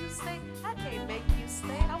make you stay? I can't make you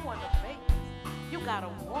stay. I wanna make you. You gotta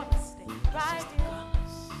wanna stay. Right here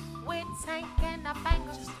with Tank and the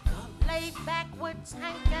bangers. Lay back with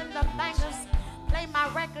Tank and the bangers. Play my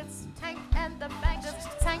records, Tank and the bangers.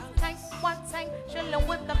 Tank, Tank, one Tank. Chillin'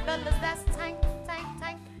 with the fellas, that's Tank, Tank,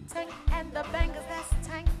 Tank. Tank and the bangers, that's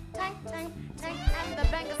Tank, Tank, Tank. Tank and the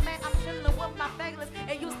bangers, man, I'm chillin' with my fellas.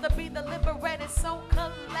 It used to be the liberated, so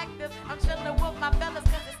collective. I'm chillin' with my fellas,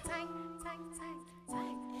 cause it's Tank, Tank, Tank,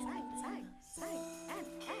 Tank, Tank, Tank,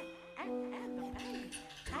 Tank, and the bangers.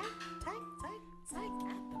 Tank, Tank, Tank, Tank,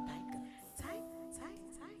 and the bangers. Tank, Tank,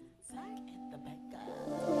 Tank, Tank, and the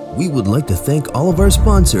bangers. We would like to thank all of our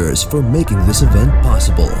sponsors for making this event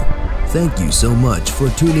possible. Thank you so much for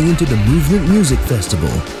tuning into the Movement Music Festival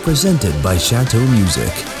presented by Chateau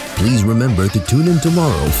Music. Please remember to tune in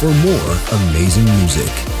tomorrow for more amazing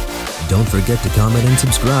music. Don't forget to comment and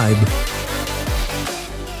subscribe.